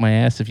suck my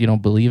ass if you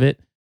don't believe it.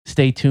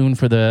 Stay tuned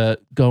for the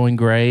Going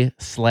Gray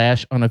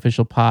 /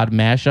 unofficial pod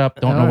mashup.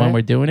 Don't know when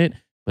we're doing it,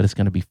 but it's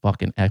going to be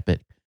fucking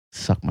epic.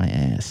 Suck my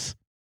ass.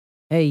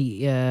 Hey,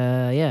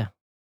 yeah.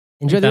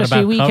 Enjoy the that rest of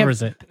your about week.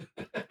 covers it.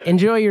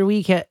 Enjoy your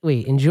week.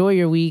 Enjoy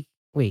your week.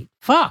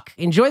 Fuck.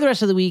 Enjoy the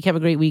rest of the week. Have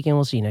a great weekend.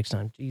 We'll see you next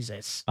time.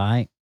 Jesus.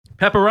 Bye.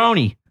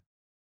 Pepperoni.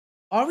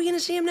 Are we going to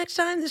see him next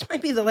time? This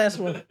might be the last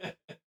one.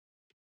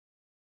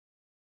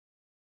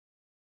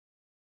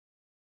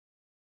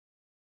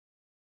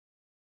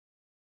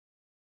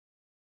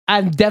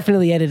 I'm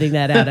definitely editing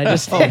that out. I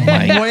just Oh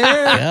my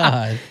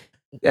god.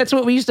 that's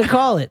what we used to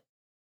call it.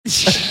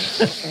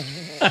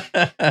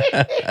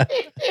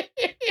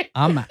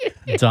 I'm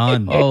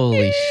done.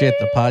 Holy shit,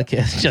 the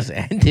podcast just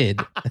ended.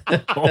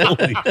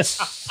 Holy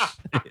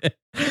shit.